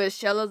know, like with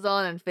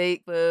Shelazon and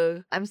Fake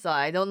Fur, I'm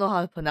sorry, I don't know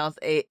how to pronounce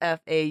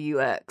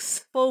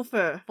F-A-U-X. Faux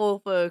fur.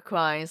 Faux Fur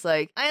crying. It's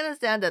like, I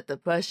understand that the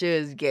pressure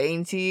is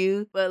getting to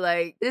you, but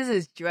like, this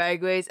is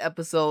Drag Race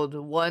episode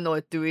 1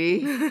 or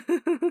 3.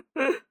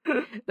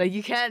 Like,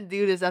 you can't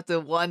do this after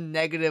one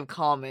negative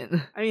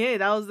comment. I mean, hey,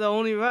 that was the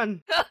only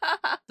run.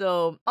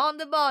 So, on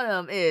the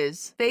bottom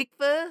is Fake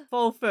Fur,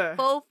 Faux fur.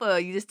 Faux Fur,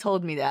 you just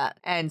told me that,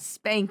 and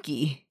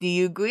Spanky. Do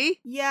you agree?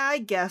 Yeah, I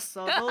guess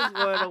so. Those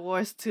were the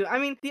worst too. I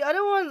mean, the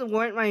other ones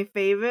weren't my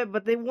favorite,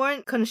 but they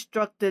weren't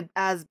constructed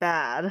as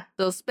bad.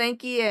 So,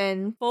 Spanky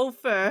and Faux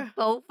fur.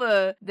 Faux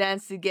Fur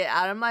dance to Get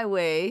Out of My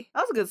Way.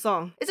 That was a good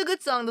song. It's a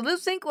good song. The lip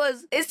sync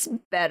it's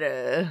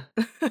better.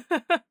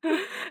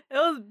 It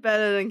was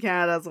better than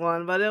Canada's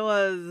one, but it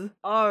was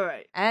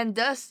alright. And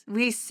thus,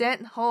 we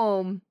sent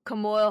home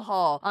Kamoil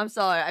Hall. I'm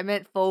sorry, I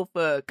meant Faux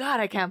Fur. God,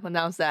 I can't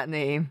pronounce that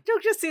name.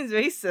 Joke just seems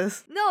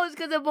racist. No, it's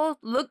because they both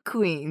look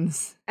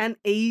queens. And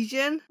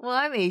Asian? Well,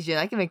 I'm Asian.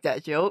 I can make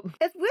that joke.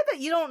 It's weird that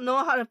you don't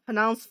know how to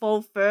pronounce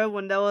faux fur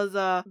when there was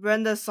a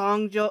Brenda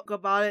Song joke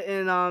about it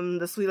in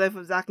The Sweet Life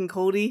of Zack and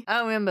Cody. I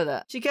don't remember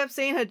that. She kept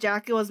saying her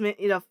jacket was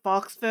made of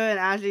fox fur, and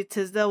Ashley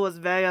Tisdale was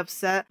very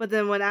upset. But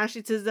then when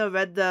Ashley Tisdale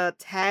read the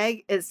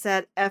tag, it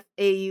said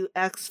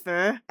F-A-U-X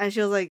fur. And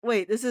she was like,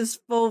 wait, this is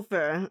faux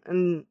fur.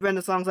 And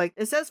Brenda Song's like,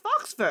 it says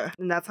fox fur.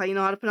 And that's how you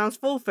know how to pronounce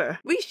faux fur.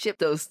 We ship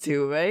those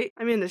two, right?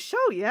 I mean, the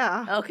show,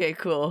 yeah. Okay,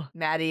 cool.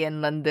 Maddie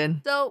and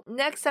London. So,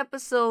 next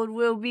episode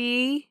will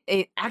be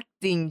an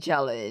acting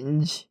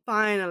challenge.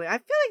 Finally. I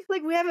feel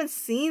like we haven't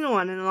seen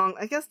one in a long...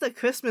 I guess the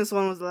Christmas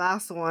one was the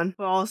last one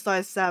for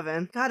All-Star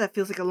 7. God, that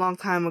feels like a long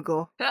time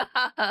ago.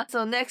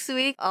 So next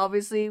week,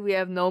 obviously, we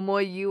have no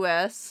more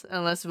US,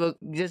 unless we're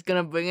just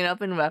gonna bring it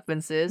up in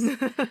references.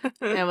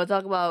 And we'll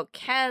talk about about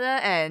Canada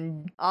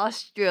and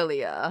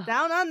Australia.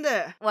 Down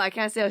Under. Well, I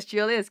can't say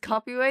Australia is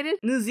copyrighted.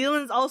 New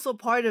Zealand's also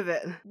part of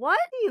it. What?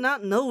 How do you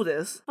not know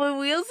this? For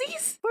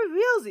realsies? For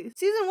realsies.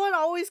 Season 1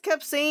 always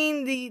kept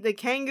saying the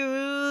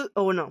kangaroo.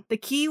 Oh no. The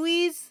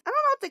Kiwis? I don't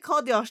know what they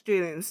called the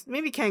Australians.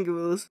 Maybe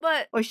kangaroos.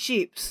 But Or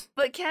sheeps.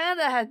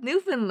 Canada has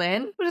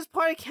Newfoundland. But it's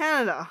part of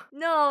Canada.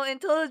 No,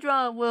 until the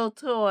Drawn World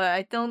Tour,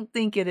 I don't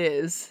think it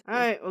is.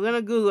 Alright, we're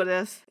gonna Google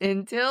this.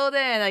 Until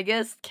then, I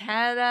guess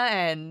Canada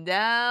and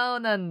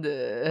Down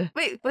Under.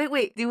 Wait.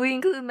 Did we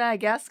include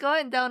Madagascar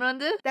and Down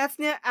Under? That's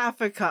near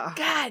Africa.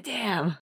 God damn.